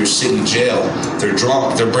them into your city jail, they're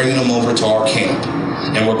drunk, they're bringing them over to our camp.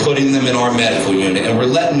 And we're putting them in our medical unit, and we're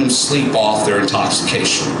letting them sleep off their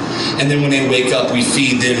intoxication. And then when they wake up, we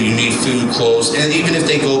feed them, you need food, clothes, and even if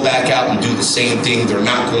they go back out and do the same thing, they're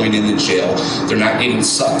not going into jail. They're not getting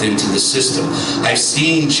sucked into the system. I've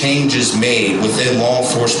seen changes made within law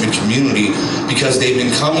enforcement community because they've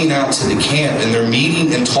been coming out to the camp and they're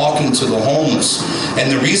meeting and talking to the homeless. And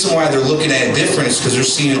the reason why they're looking at it different is because they're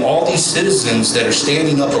seeing all these citizens that are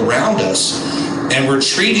standing up around us, and we're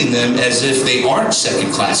treating them as if they aren't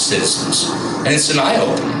second-class citizens. And it's an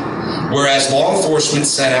eye-opener. Whereas law enforcement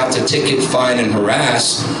sent out to ticket, fine, and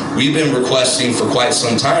harass, we've been requesting for quite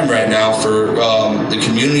some time right now for the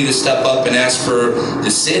community to step up and ask for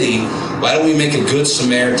the city, why don't we make a Good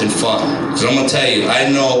Samaritan fund? Because I'm going to tell you, I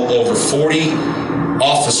know over 40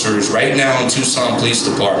 officers right now in Tucson Police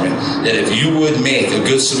Department that if you would make a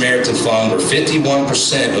Good Samaritan fund where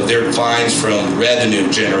 51% of their fines from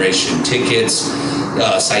revenue generation, tickets,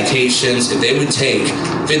 citations, if they would take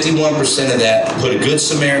 51% of that, put a Good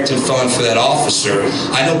Samaritan fund for that officer,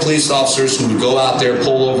 I know police officers who would go out there,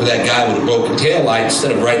 pull over that guy with a broken taillight,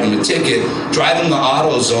 instead of writing him a ticket, drive him to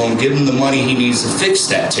AutoZone, give him the money he needs to fix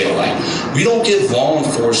that taillight. We don't give law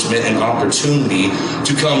enforcement an opportunity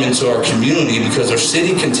to come into our community because our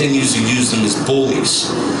city continues to use them as bullies.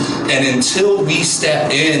 And until we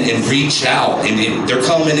step in and reach out, and they're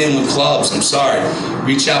coming in with clubs, I'm sorry,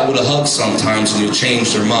 reach out with a hug sometimes and you'll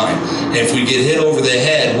change their mind. And if we get hit over the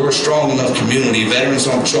head, we're a strong enough community. Veterans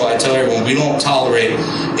on Patrol, I tell everyone, we don't tolerate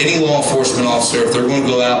any law enforcement officer if they're going to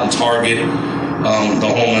go out and target the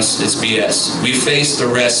homeless. It's BS. We faced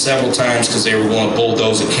arrests several times because they were going to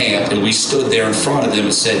bulldoze a camp, and we stood there in front of them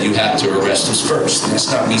and said, you have to arrest us first. And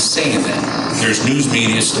that's not me saying that. There's news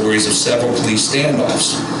media stories of several police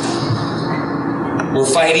standoffs. We're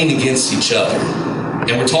fighting against each other.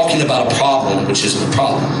 And we're talking about a problem, which isn't a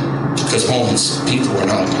problem. Because homeless people are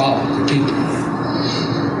not a problem, they're people.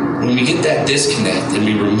 When we get that disconnect and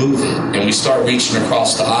we remove it and we start reaching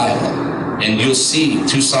across the aisle, and you'll see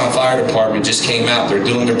Tucson Fire Department just came out, they're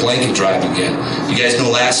doing their blanket drive again. You guys know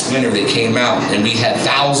last winter they came out and we had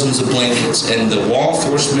thousands of blankets, and the law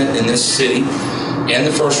enforcement in this city and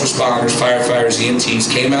the first responders, firefighters, EMTs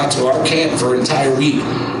came out to our camp for an entire week.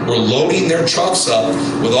 We're loading their trucks up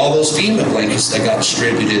with all those FEMA blankets that got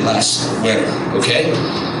distributed last winter, okay?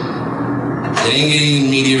 They didn't get any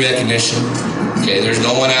media recognition. Okay, there's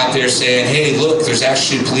no one out there saying, hey, look, there's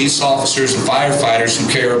actually police officers and firefighters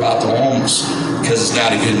who care about the homeless, because it's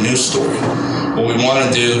not a good news story. What we want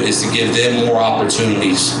to do is to give them more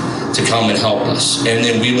opportunities to come and help us. And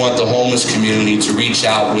then we want the homeless community to reach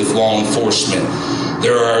out with law enforcement.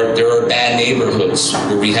 There are bad neighborhoods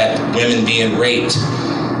where we have women being raped.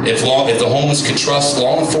 If the homeless could trust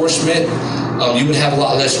law enforcement, you would have a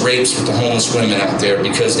lot less rapes with the homeless women out there,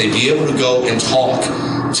 because they'd be able to go and talk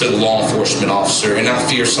to the law enforcement officer and not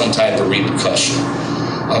fear some type of repercussion.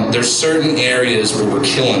 There's certain areas where we're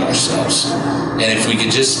killing ourselves. And if we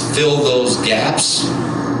could just fill those gaps,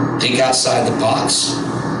 think outside the box,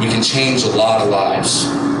 we can change a lot of lives.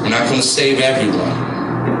 We're not going to save everyone.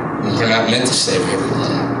 We're not meant to save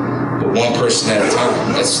everyone. But one person at a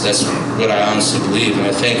time. That's what I honestly believe. And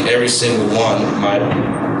I thank every single one, my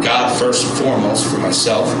God first and foremost, for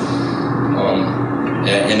myself,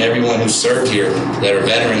 and everyone who served here that are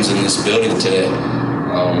veterans in this building today.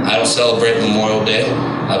 I don't celebrate Memorial Day.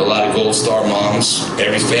 I have a lot of Gold Star moms.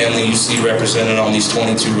 Every family you see represented on these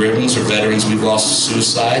 22 ribbons are veterans we've lost to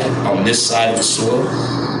suicide on this side of the soil.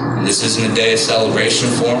 And this isn't a day of celebration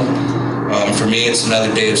for them. For me, it's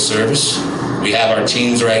another day of service. We have our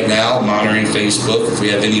teams right now monitoring Facebook. If we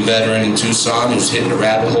have any veteran in Tucson who's hitting a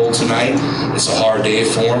rabbit hole tonight, it's a hard day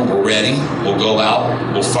for them. We're ready. We'll go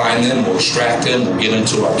out. We'll find them. We'll extract them. We'll get them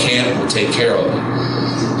to our camp. We'll take care of them.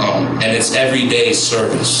 And it's everyday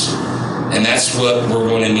service. And that's what we're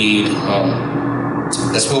going to need.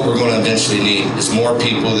 That's what we're going to eventually need, is more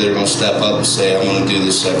people that are going to step up and say, I'm going to do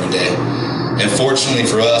this every day. And fortunately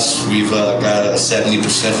for us, we've got a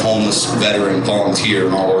 70% homeless veteran volunteer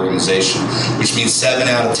in our organization, which means 7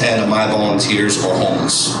 out of 10 of my volunteers are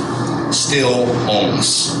homeless, still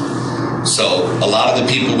homeless. So a lot of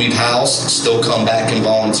the people we've housed still come back and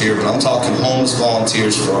volunteer, but I'm talking homeless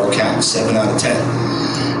volunteers for our account, 7 out of 10.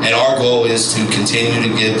 And our goal is to continue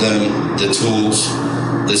to give them the tools,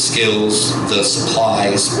 the skills, the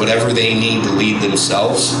supplies, whatever they need to lead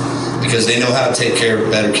themselves, because they know how to take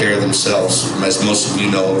better care of themselves, as most of you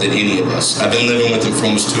know, than any of us. I've been living with them for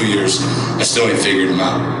almost 2 years. I still ain't figured them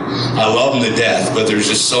out. I love them to death, but there's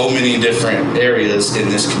just so many different areas in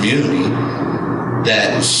this community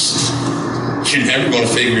that you're never going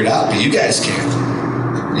to figure it out, but you guys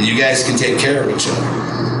can. And you guys can take care of each other.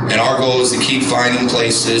 And our goal is to keep finding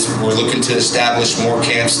places. We're looking to establish more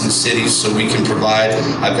camps in cities so we can provide.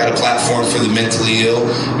 I've got a platform for the mentally ill.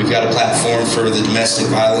 We've got a platform for the domestic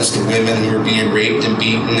violence, the women who are being raped and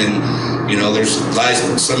beaten. And, you know, there's,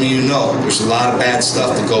 some of you know, there's a lot of bad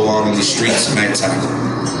stuff that go on in the streets at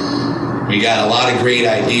nighttime. We got a lot of great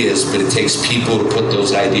ideas, but it takes people to put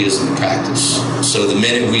those ideas into practice. So the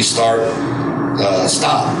minute we stop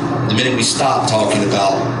talking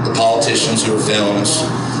about the politicians who are failing us,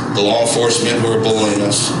 the law enforcement who are bullying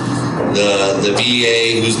us, the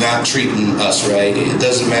VA who's not treating us right, it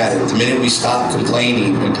doesn't matter. The minute we stop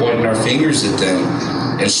complaining and pointing our fingers at them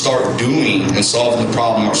and start doing and solving the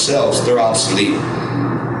problem ourselves, they're obsolete.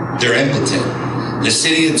 They're impotent. The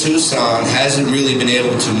city of Tucson hasn't really been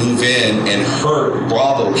able to move in and hurt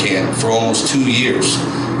Bravo Camp for almost 2 years.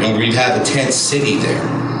 And we have a tent city there.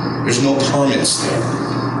 There's no permits there.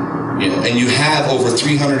 You know, and you have over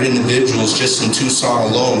 300 individuals just in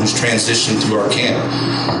Tucson alone who's transitioned through our camp.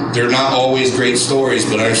 They're not always great stories,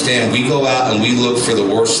 but understand, we go out and we look for the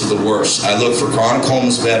worst of the worst. I look for chronic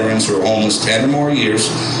homeless veterans who are homeless 10 or more years.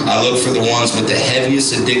 I look for the ones with the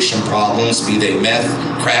heaviest addiction problems, be they meth,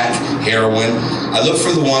 crack, heroin. I look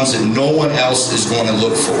for the ones that no one else is going to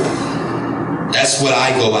look for. That's what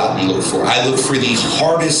I go out and look for. I look for the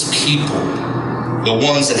hardest people, the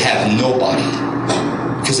ones that have nobody.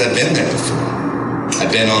 Because I've been there before.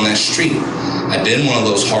 I've been on that street. I've been one of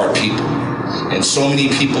those hard people. And so many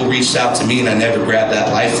people reached out to me and I never grabbed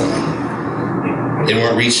that lifeline. They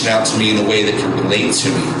weren't reaching out to me in a way that could relate to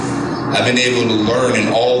me. I've been able to learn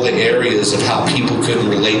in all the areas of how people couldn't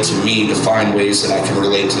relate to me to find ways that I can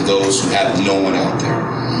relate to those who have no one out there.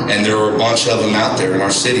 And there are a bunch of them out there in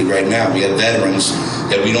our city right now. We have veterans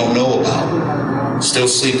that we don't know about, still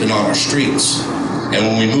sleeping on our streets. And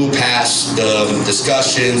when we move past the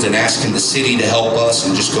discussions and asking the city to help us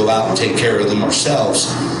and just go out and take care of them ourselves,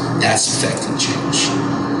 that's affecting change.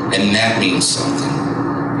 And that means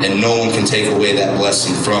something. And no one can take away that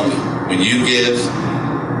blessing from you. When you give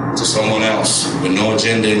to someone else with no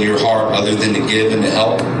agenda in your heart other than to give and to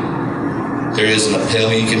help, there isn't a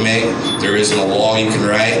pill you can make, there isn't a law you can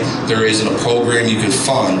write, there isn't a program you can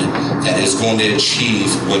fund that is going to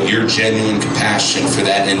achieve what your genuine compassion for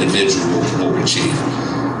that individual will achieve.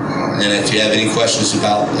 And if you have any questions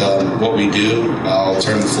about what we do, I'll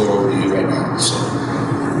turn the floor over to you right now. So.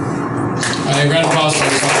 A round of applause for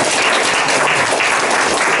this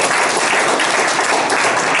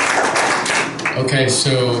one. Okay,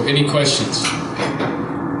 so any questions?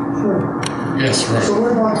 Sure. Yes, right. So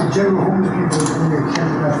what about the general homeless people in the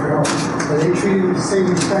camp after help? Are they treated with the same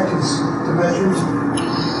respect as the veterans?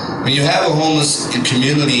 When you have a homeless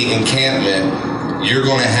community encampment, you're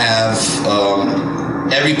going to have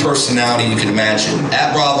every personality you can imagine.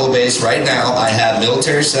 At Bravo Base right now, I have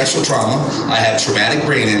military sexual trauma, I have traumatic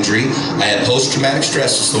brain injury, I have post-traumatic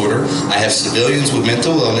stress disorder, I have civilians with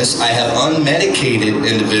mental illness, I have unmedicated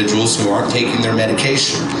individuals who aren't taking their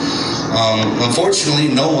medication. Unfortunately,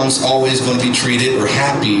 no one's always going to be treated or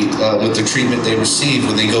happy with the treatment they receive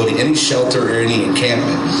when they go to any shelter or any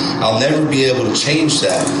encampment. I'll never be able to change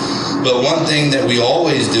that. But one thing that we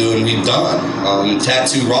always do, and we've done,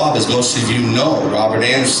 Tattoo Rob, as most of you know, Robert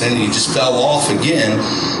Anderson, he just fell off again,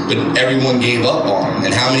 but everyone gave up on him.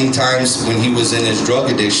 And how many times when he was in his drug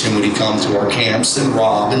addiction would he come to our camps and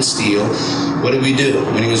rob and steal? What did we do?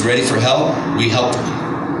 When he was ready for help, we helped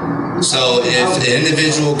him. So if an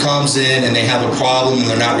individual comes in and they have a problem and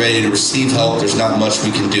they're not ready to receive help, there's not much we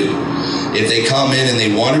can do. If they come in and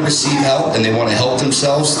they want to receive help and they want to help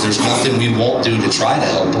themselves, there's nothing we won't do to try to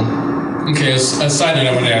help them. Okay, as a side note,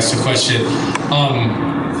 I want to ask a question.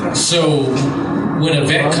 So when a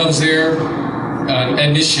vet comes there,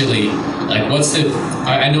 initially, like what's the,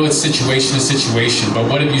 I know it's situation to situation, but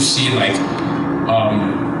what have you seen like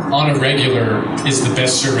on a regular is the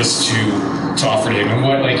best service to offer to him? And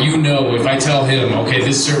what, like, you know, if I tell him, okay,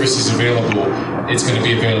 this service is available, it's going to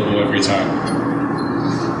be available every time.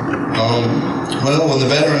 Well, when the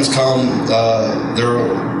veterans come,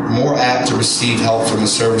 they're more apt to receive help from the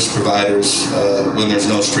service providers when there's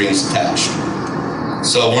no strings attached.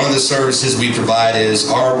 So one of the services we provide is,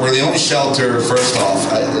 we're the only shelter, first off,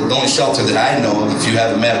 the only shelter that I know of, if you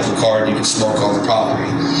have a medical card, you can smoke on the property.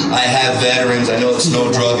 I have veterans, I know it's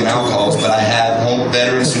no drug and alcohol, but I have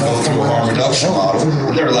veterans who go through a harm reduction model,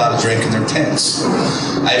 and they're allowed to drink in their tents.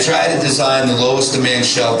 I try to design the lowest demand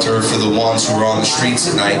shelter for the ones who are on the streets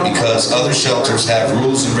at night, because other shelters have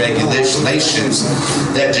rules and regulations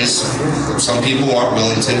that just some people aren't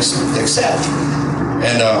willing to accept.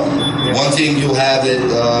 And one thing you'll have at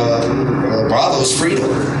Bravo is freedom.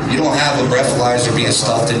 You don't have a breathalyzer being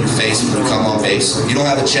stuffed in your face when you come on base. You don't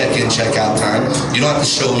have a check-in, check-out time. You don't have to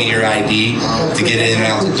show me your ID to get in and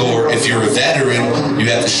out the door. If you're a veteran, you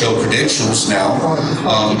have to show credentials now.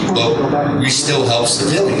 But we still help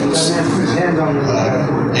civilians.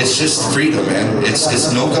 It's just freedom, man.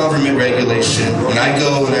 It's no government regulation. When I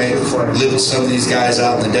go and I live with some of these guys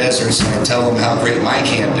out in the deserts and I tell them how great my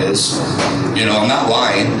camp is, you know, I'm not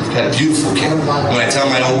lying. I've got a beautiful camp. When I tell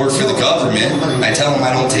them I don't work for the government, I tell them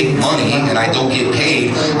I don't take money and I don't get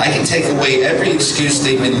paid, I can take away every excuse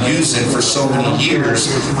they've been using for so many years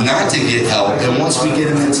not to get help. And once we get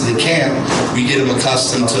them into the camp, we get them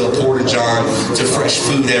accustomed to a porta-john, to fresh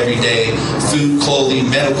food every day, food, clothing,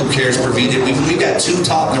 medical care is provided. We've got 2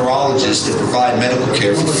 top neurologists that provide medical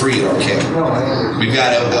care for free at our camp. We've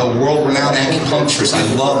got a world-renowned acupuncturist. I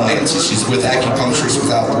love Nancy. She's with Acupuncturists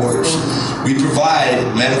Without Borders. We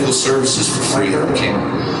provide medical services for free at our camp.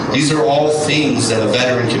 These are all things that a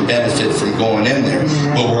veteran can benefit from going in there.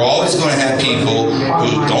 But we're always going to have people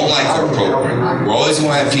who don't like our program. We're always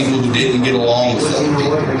going to have people who didn't get along with other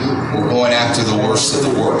people. We're going after the worst of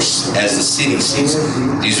the worst, as the city sees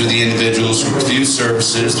it. These are the individuals who refuse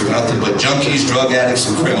services. They're nothing but junkies, drug addicts,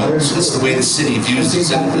 and criminals. It's the way the city views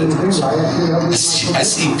these individuals. I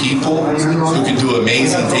see people who can do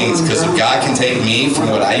amazing things because if God can take me from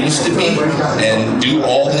what I used to be and do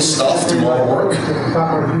all this stuff through our work,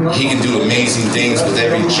 He can do amazing things with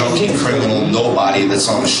every junkie, criminal, nobody that's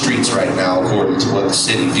on the streets right now, according to what the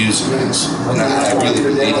city views them as. And I really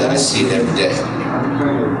believe that. I see it every day.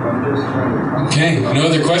 Okay, no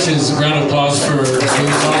other questions. Round of applause for Julie.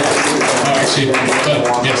 Actually, but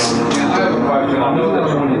yes. I have a question. I know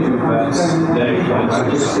there's 22 vets today.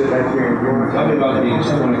 Just sit back here and tell me about these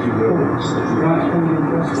 22 buildings.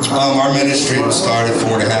 Our ministry was started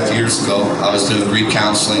 4.5 years ago. I was doing Greek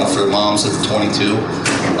counseling for moms at the 22.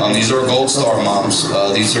 These are Gold Star moms.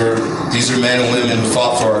 These are men and women who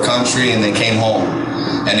fought for our country and they came home.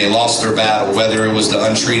 And they lost their battle, whether it was the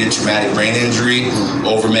untreated traumatic brain injury,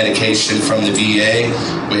 over medication from the VA.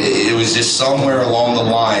 It was just somewhere along the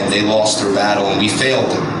line they lost their battle and we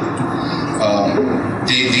failed them.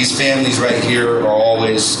 These families right here are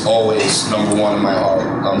always number one in my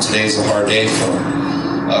heart. Today's a hard day for them.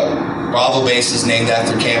 Bravo Base is named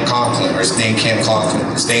after Camp Conklin, or it's named Camp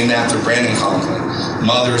Conklin. It's named after Brandon Conklin.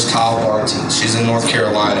 Mother is Kyle Barty. She's in North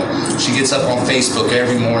Carolina. She gets up on Facebook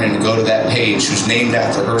every morning to go to that page who's named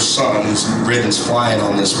after her son, whose ribbon's flying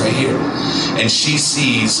on this right here. And she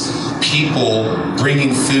sees people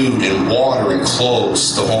bringing food and water and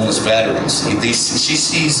clothes to homeless veterans. She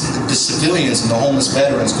sees the civilians and the homeless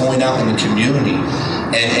veterans going out in the community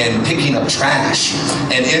and picking up trash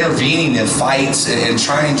and intervening in fights and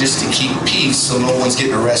trying just to keep peace so no one's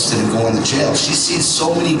getting arrested and going to jail. She sees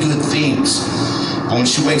so many good things. But when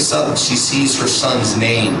she wakes up, she sees her son's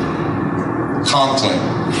name, Conklin.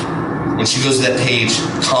 When she goes to that page,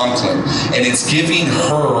 Conklin. And it's giving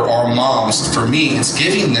her, our moms, for me, it's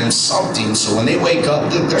giving them something. So when they wake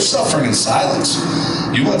up, they're suffering in silence.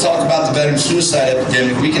 You want to talk about the veteran suicide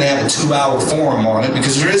epidemic, we can have a 2-hour forum on it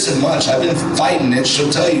because there isn't much. I've been fighting it,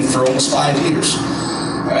 she'll tell you, for almost 5 years.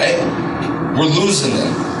 All right? We're losing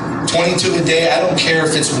them. 22 a day, I don't care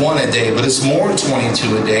if it's 1 a day, but it's more than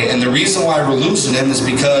 22 a day. And the reason why we're losing them is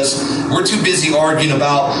because we're too busy arguing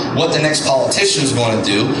about what the next politician is going to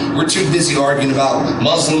do. We're too busy arguing about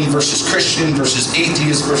Muslim versus Christian versus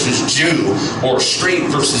atheist versus Jew, or straight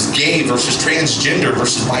versus gay versus transgender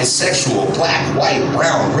versus bisexual, black, white,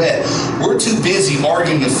 brown, red. We're too busy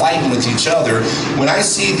arguing and fighting with each other when I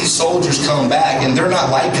see these soldiers come back and they're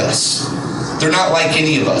not like us. They're not like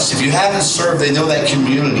any of us. If you haven't served, they know that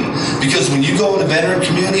community. Because when you go in a veteran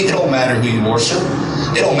community, it don't matter who you worship.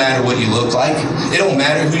 It don't matter what you look like. It don't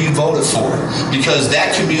matter who you voted for. Because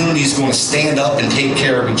that community is going to stand up and take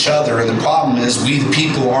care of each other. And the problem is we, the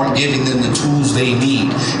people, aren't giving them the tools they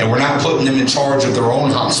need. And we're not putting them in charge of their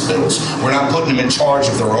own hospitals. We're not putting them in charge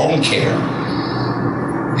of their own care.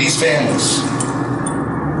 These families,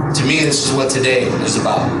 to me, this is what today is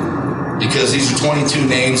about. Because these are 22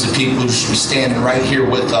 names of people who should be standing right here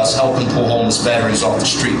with us helping pull homeless veterans off the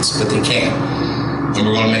streets, but they can't. And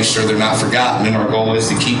we're going to make sure they're not forgotten, and our goal is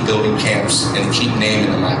to keep building camps and keep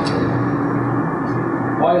naming them out there.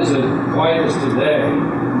 Why is today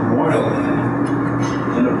Memorial Day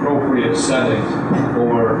an appropriate setting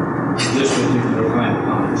for this particular kind of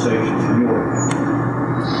conversation from your opinion?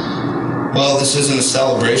 Well, this isn't a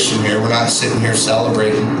celebration here. We're not sitting here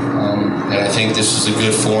celebrating. And I think this is a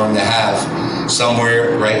good forum to have.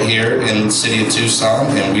 Somewhere right here in the city of Tucson,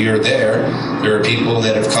 and we are there, there are people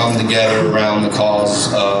that have come together around the cause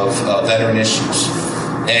of veteran issues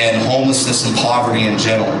and homelessness and poverty in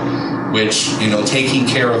general, which, you know, taking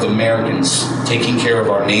care of Americans, taking care of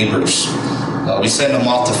our neighbors. We send them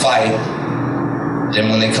off to fight, and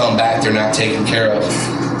when they come back, they're not taken care of.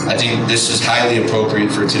 I think this is highly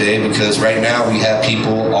appropriate for today because right now we have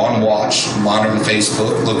people on watch, monitoring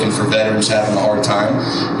Facebook, looking for veterans having a hard time.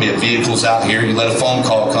 We have vehicles out here. You let a phone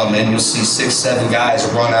call come in, you'll see 6, 7 guys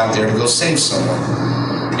run out there to go save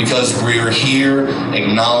someone. Because we're here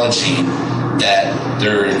acknowledging that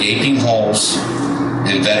there are gaping holes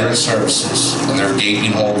in veteran services and there are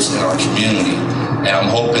gaping holes in our community. And I'm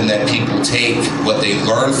hoping that people take what they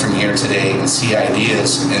learned from here today and see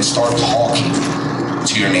ideas and start talking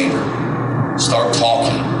to your neighbor. Start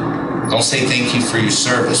talking. Don't say thank you for your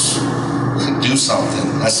service. Do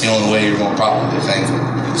something. That's the only way you're going to properly thank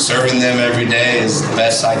them. Serving them every day is the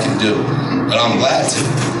best I can do. But I'm glad to.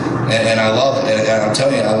 And I love it. And I'm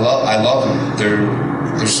telling you, I love them.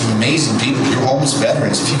 There's some amazing people. You're homeless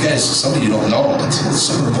veterans. If you guys, some of you don't know, but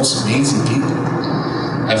some of the most amazing people.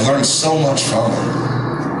 I've learned so much from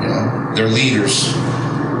them. You know, they're leaders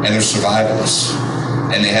and they're survivalists.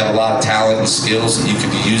 And they have a lot of talent and skills that you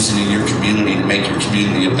could be using in your community to make your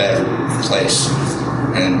community a better place.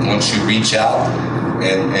 And once you reach out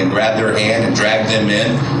and grab their hand and drag them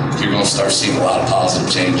in, you're going to start seeing a lot of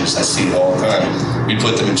positive changes. I see it all the time. We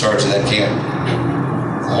put them in charge of that camp.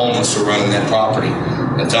 The homeless are running that property.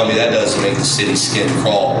 And tell me that doesn't make the city skin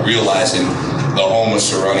crawl, realizing the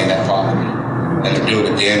homeless are running that property. And they're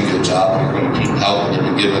doing a damn good job, and we're going to keep helping them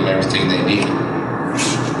and give them everything they need.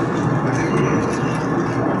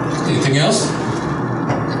 Anything else?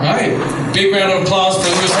 All right. Big round of applause for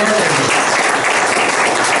Louis Harmon.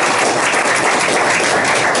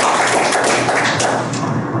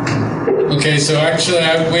 Okay, so actually,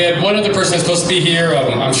 we had one other person that's supposed to be here.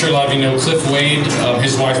 I'm sure a lot of you know Cliff Wade,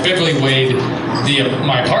 his wife Beverly Wade,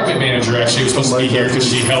 my apartment manager actually was supposed to be here because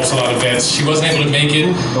she helps a lot of vets. She wasn't able to make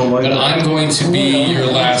it, but I'm going to be your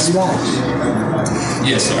last.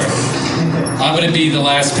 Yes, sorry. I'm going to be the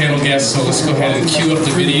last panel guest, so let's go ahead and cue up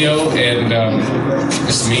the video, and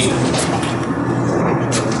it's me.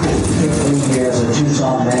 He, as a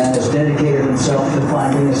Tucson man, has dedicated himself to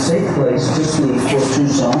finding a safe place to sleep for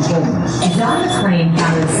Tucson's homeless. Jon McLane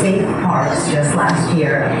founded Safe Parks just last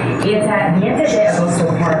year. It's at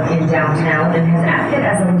Montedesco Park in downtown and has acted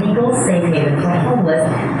as a legal safe haven for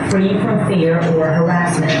homeless, free from fear or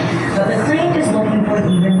harassment. But McLane is looking for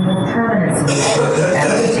even more permanent solutions that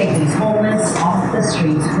would take these homeless off the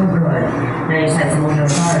streets for good. 97's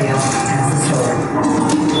Rosario has the story.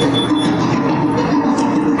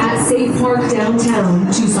 Safe Park downtown,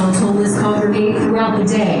 Tucson's homeless congregate throughout the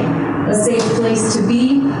day. A safe place to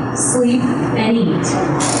be, sleep, and eat.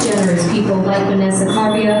 Generous people like Vanessa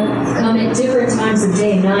Carpia come at different times of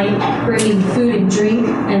day and night, bringing food and drink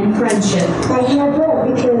and friendship. I have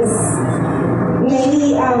hope because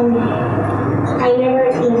maybe I never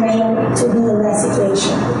imagined to be in that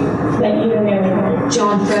situation, but you never know.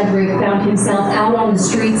 John Frederick found himself out on the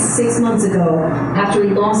streets 6 months ago after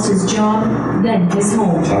he lost his job, then his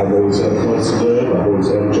home. I've always had a place to live, I've always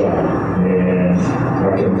had a job, and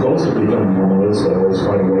I came close to becoming homeless, but I always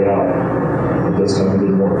find a way out. But this time it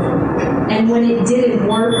didn't work. And when it didn't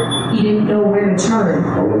work, he didn't know where to turn.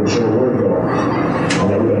 I wasn't sure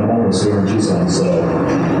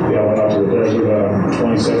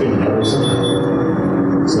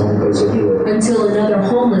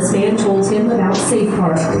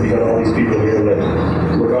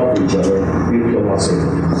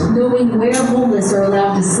Knowing where homeless are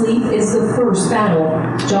allowed to sleep is the first battle.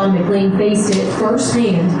 Jon McLane faced it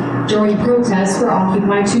firsthand during protests for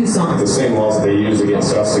Occupy Tucson. The same laws that they use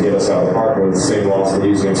against us to get us out of the park were the same laws they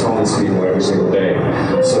use against homeless people every single day.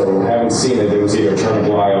 So having seen it, it was either turn a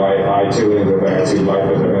blind eye to it and go back to life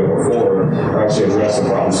as it was before, or actually address the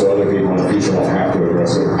problem so other people in the future won't have to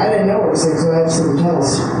address it. I didn't know it was 6, so I have something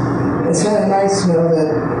else. It's kind of nice to know that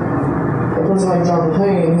a person like Jon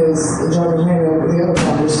McLane, Jon McLane and the other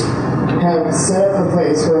founders have set up a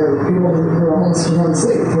place where people who are homeless can come and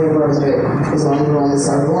sleep 24 hours a day, as long as they're on this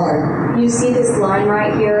side of the line. You see this line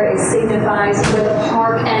right here, it signifies where the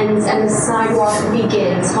park ends and the sidewalk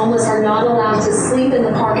begins. Homeless are not allowed to sleep in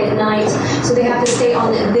the park at night, so they have to stay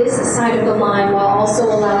on this side of the line while also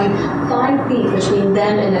allowing 5 feet between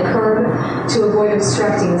them and the curb to avoid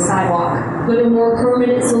obstructing the sidewalk. But a more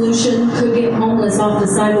permanent solution could get homeless off the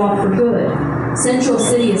sidewalk for good. Central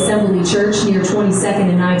City Assembly Church near 22nd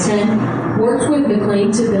and I-10 worked with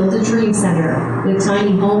McLane to build a dream center. With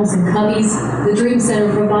tiny homes and cubbies, the dream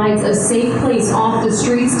center provides a safe place off the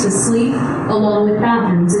streets to sleep, along with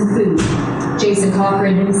bathrooms and food. Jason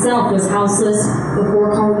Cochran himself was houseless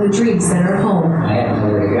before calling the dream center home. I had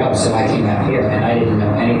nowhere to go, so I came out here, and I didn't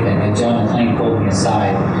know anything. And Jon McLane pulled me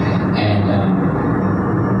aside, and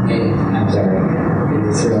I'm sorry,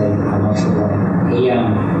 it's really emotional. He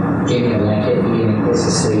gave me a blanket, he gave me a place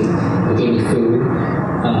to sleep, he gave me food,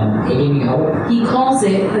 he gave me hope. He calls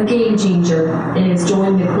it a game changer and has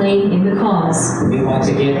joined McLane in the cause. We want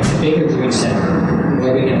to get a bigger dream center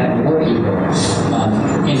where we can have more people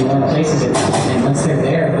in more places, and once they're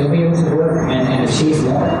there, they'll be able to work and achieve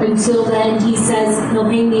more. Until then, he says he'll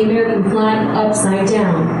hang the American flag upside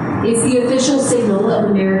down. It's the official signal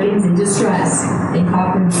of Americans in distress, and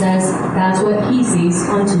Cochran says that's what he sees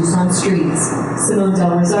on Tucson streets. Simone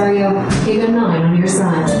Del Rosario, KM9 on your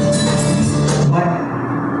side.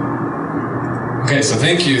 Okay, so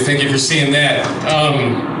thank you for seeing that.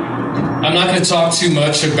 I'm not going to talk too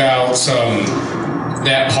much about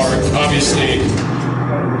that part. Obviously,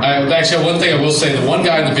 actually, one thing I will say: the one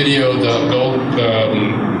guy in the video, the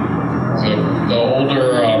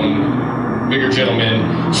older, bigger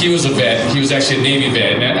gentleman, he was a vet. He was actually a Navy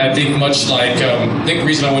vet, and I think much like I think the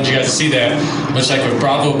reason I wanted you guys to see that, much like with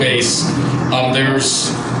Bravo Base,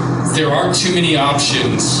 there aren't too many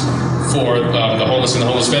options for the homeless and the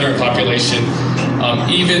homeless veteran population.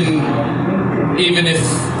 Even if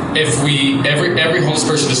every homeless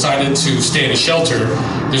person decided to stay in a shelter,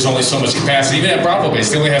 there's only so much capacity. Even at Bravo Base,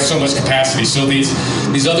 they only have so much capacity. So these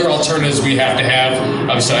other alternatives we have to have.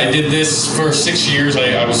 Obviously, I did this for 6 years.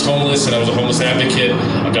 I was homeless and I was a homeless advocate.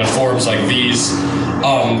 I've done forums like these.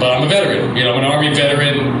 But I'm a veteran. I'm an Army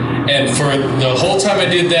veteran. And for the whole time I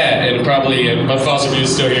did that, and probably my foster dude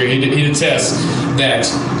is still here, he'd attest that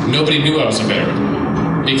nobody knew I was a veteran.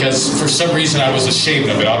 Because for some reason I was ashamed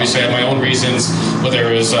of it. Obviously I had my own reasons,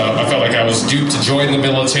 whether it was I felt like I was duped to join the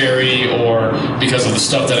military, or because of the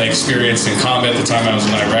stuff that I experienced in combat at the time I was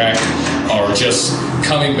in Iraq, or just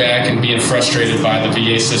coming back and being frustrated by the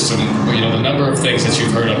VA system, the number of things that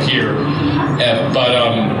you've heard up here.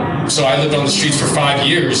 So I lived on the streets for 5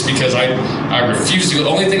 years because I refused to go. The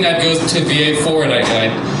only thing I'd go to VA for, and I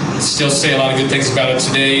still say a lot of good things about it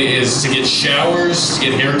today, is to get showers, to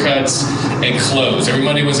get haircuts, and clothes. Every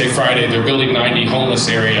Monday, Wednesday, Friday, they're building 90 homeless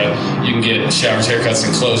area. You can get showers, haircuts,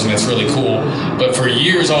 and clothes, and that's really cool. But for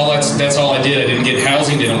years, that's all I did. I didn't get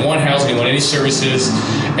housing, didn't want housing, didn't want any services,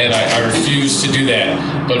 and I refused to do that.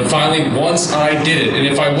 But finally, once I did it, and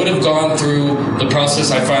if I would have gone through the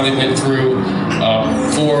process I finally went through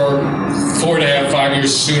 4.5, 5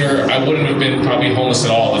 years sooner, I wouldn't have been probably homeless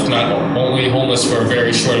at all, if not only homeless for a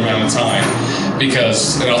very short amount of time.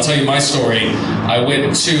 Because, and I'll tell you my story, I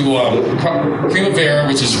went to Primavera,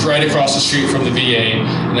 which is right across the street from the VA,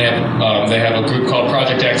 and they have a group called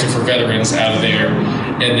Project Action for Veterans out of there,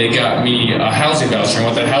 and they got me a housing voucher. And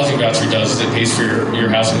what that housing voucher does is it pays for your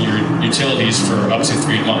housing, your utilities for up to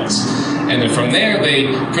 3 months. And then from there, they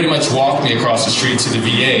pretty much walked me across the street to the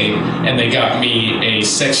VA, and they got me a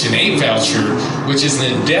Section 8 voucher, which is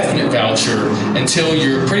an indefinite voucher until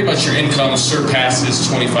pretty much your income surpasses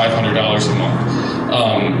 $2,500 a month.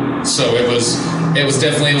 So it was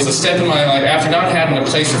a step in my life. After not having a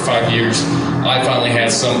place for 5 years, I finally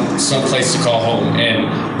had some place to call home, and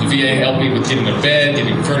the VA helped me with getting a bed,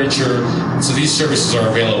 getting furniture. So these services are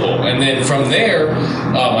available. And then from there,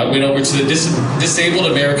 I went over to the Disabled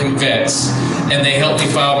American Vets, and they helped me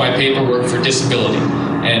file my paperwork for disability.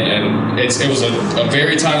 And it was a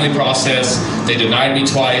very timely process. They denied me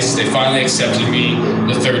twice. They finally accepted me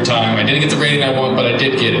the third time. I didn't get the rating I want, but I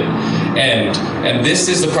did get it. And this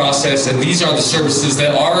is the process, and these are the services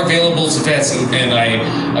that are available to vets. And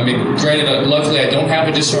I mean, granted, luckily I don't have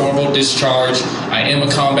a dishonorable discharge. I am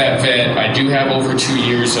a combat vet. I do have over 2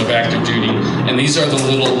 years of active duty, and these are the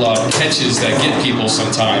little catches that get people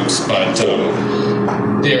sometimes. But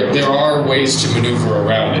there are ways to maneuver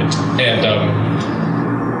around it. And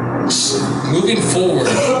moving forward,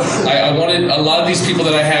 I wanted a lot of these people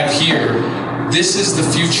that I have here. This is the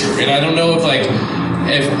future, and I don't know if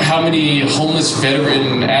how many homeless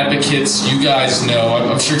veteran advocates you guys know.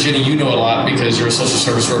 I'm sure, Jenny, you know a lot because you're a social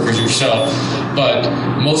service worker yourself, but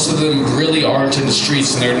most of them really aren't in the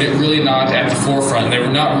streets, and they're really not at the forefront, and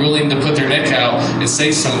they're not willing to put their neck out and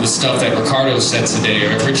say some of the stuff that Ricardo said today,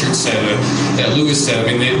 or Richard said, that Lewis said. I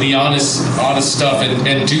mean, the honest stuff,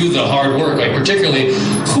 and do the hard work. Like, particularly,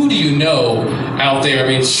 who do you know out there, I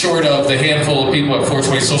mean, short of the handful of people at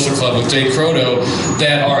 420 Social Club with Dave Croto,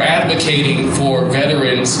 that are advocating for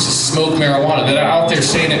veterans to smoke marijuana, that are out there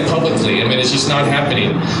saying it publicly? I mean, it's just not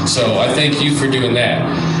happening. So I thank you for doing that.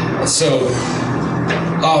 So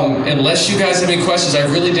unless you guys have any questions, I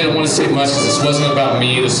really didn't want to say much because this wasn't about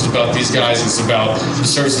me. This is about these guys. It's about the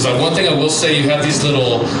services. One thing I will say, you have these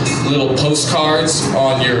little postcards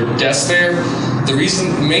on your desk there. The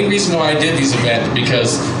main reason why I did these events,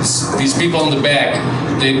 because these people in the back,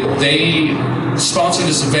 they sponsored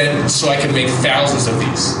this event so I could make thousands of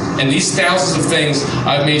these. And these thousands of things,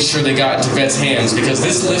 I've made sure they got into vets' hands, because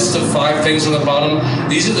this list of 5 things on the bottom,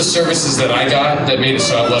 these are the services that I got that made it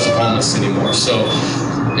so I wasn't homeless anymore. So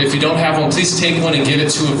if you don't have one, please take one and give it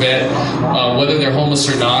to a vet, whether they're homeless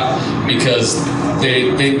or not, because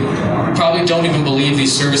they probably don't even believe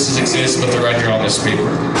these services exist, but they're right here on this paper.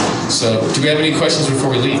 So do we have any questions before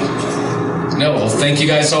we leave? No. Well, thank you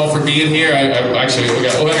guys all for being here. I got one.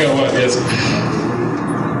 Yes.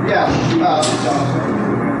 Yeah.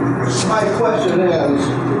 My question is,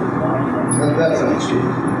 the veterans,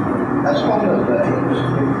 as homeless veterans,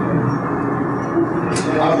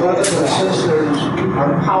 our brothers and sisters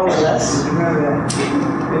are powerless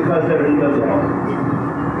because they're invisible.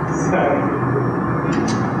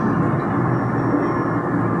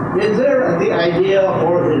 Is there the idea,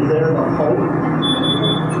 or is there the hope,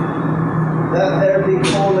 that there be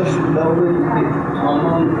coalition building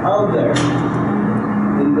among other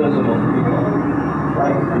invisible people,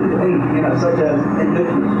 like, such as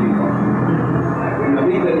indigenous people?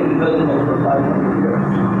 We've been invisible for 500 years.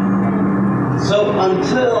 So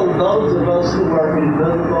until those of us who are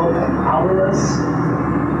invisible and powerless,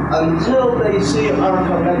 until they see our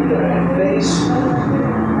collective face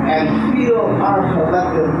and feel our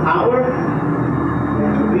collective power,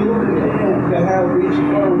 we will continue to have these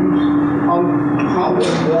forms of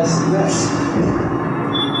powerlessness.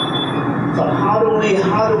 So how do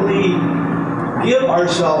we give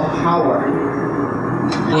ourselves power?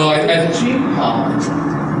 Well, I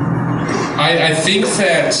think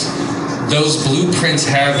that those blueprints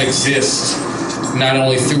exist not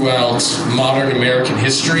only throughout modern American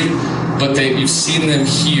history, but you've seen them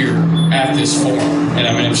here at this forum. And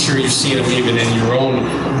I mean, I'm sure you've seen them even in your own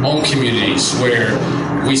communities, where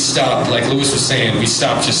we stopped, like Lewis was saying, we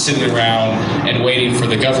stopped just sitting around and waiting for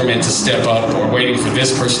the government to step up, or waiting for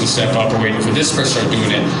this person to step up, or waiting for this person to start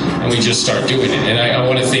doing it, and we just start doing it. And I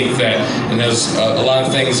want to think that, and there's a lot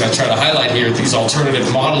of things I try to highlight here, these alternative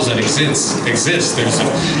models that exist. There's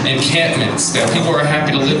encampments that people are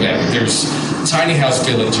happy to live at. There's tiny house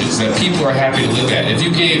villages that people are happy to live at. If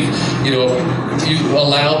you gave, you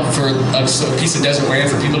allowed for a piece of desert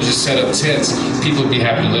land for people to just set up tents, people would be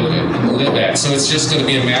happy to live at. So it's just going to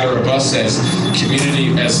be a matter of us as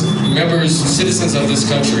community, as members, citizens of this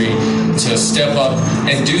country, to step up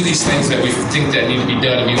and do these things that we think that need to be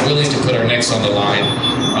done, and be willing to put our necks on the line,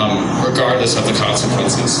 regardless of the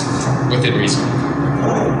consequences, within reason.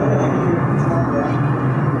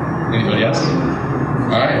 Anybody else?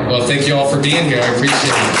 All right. Well, thank you all for being here. I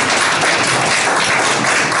appreciate it.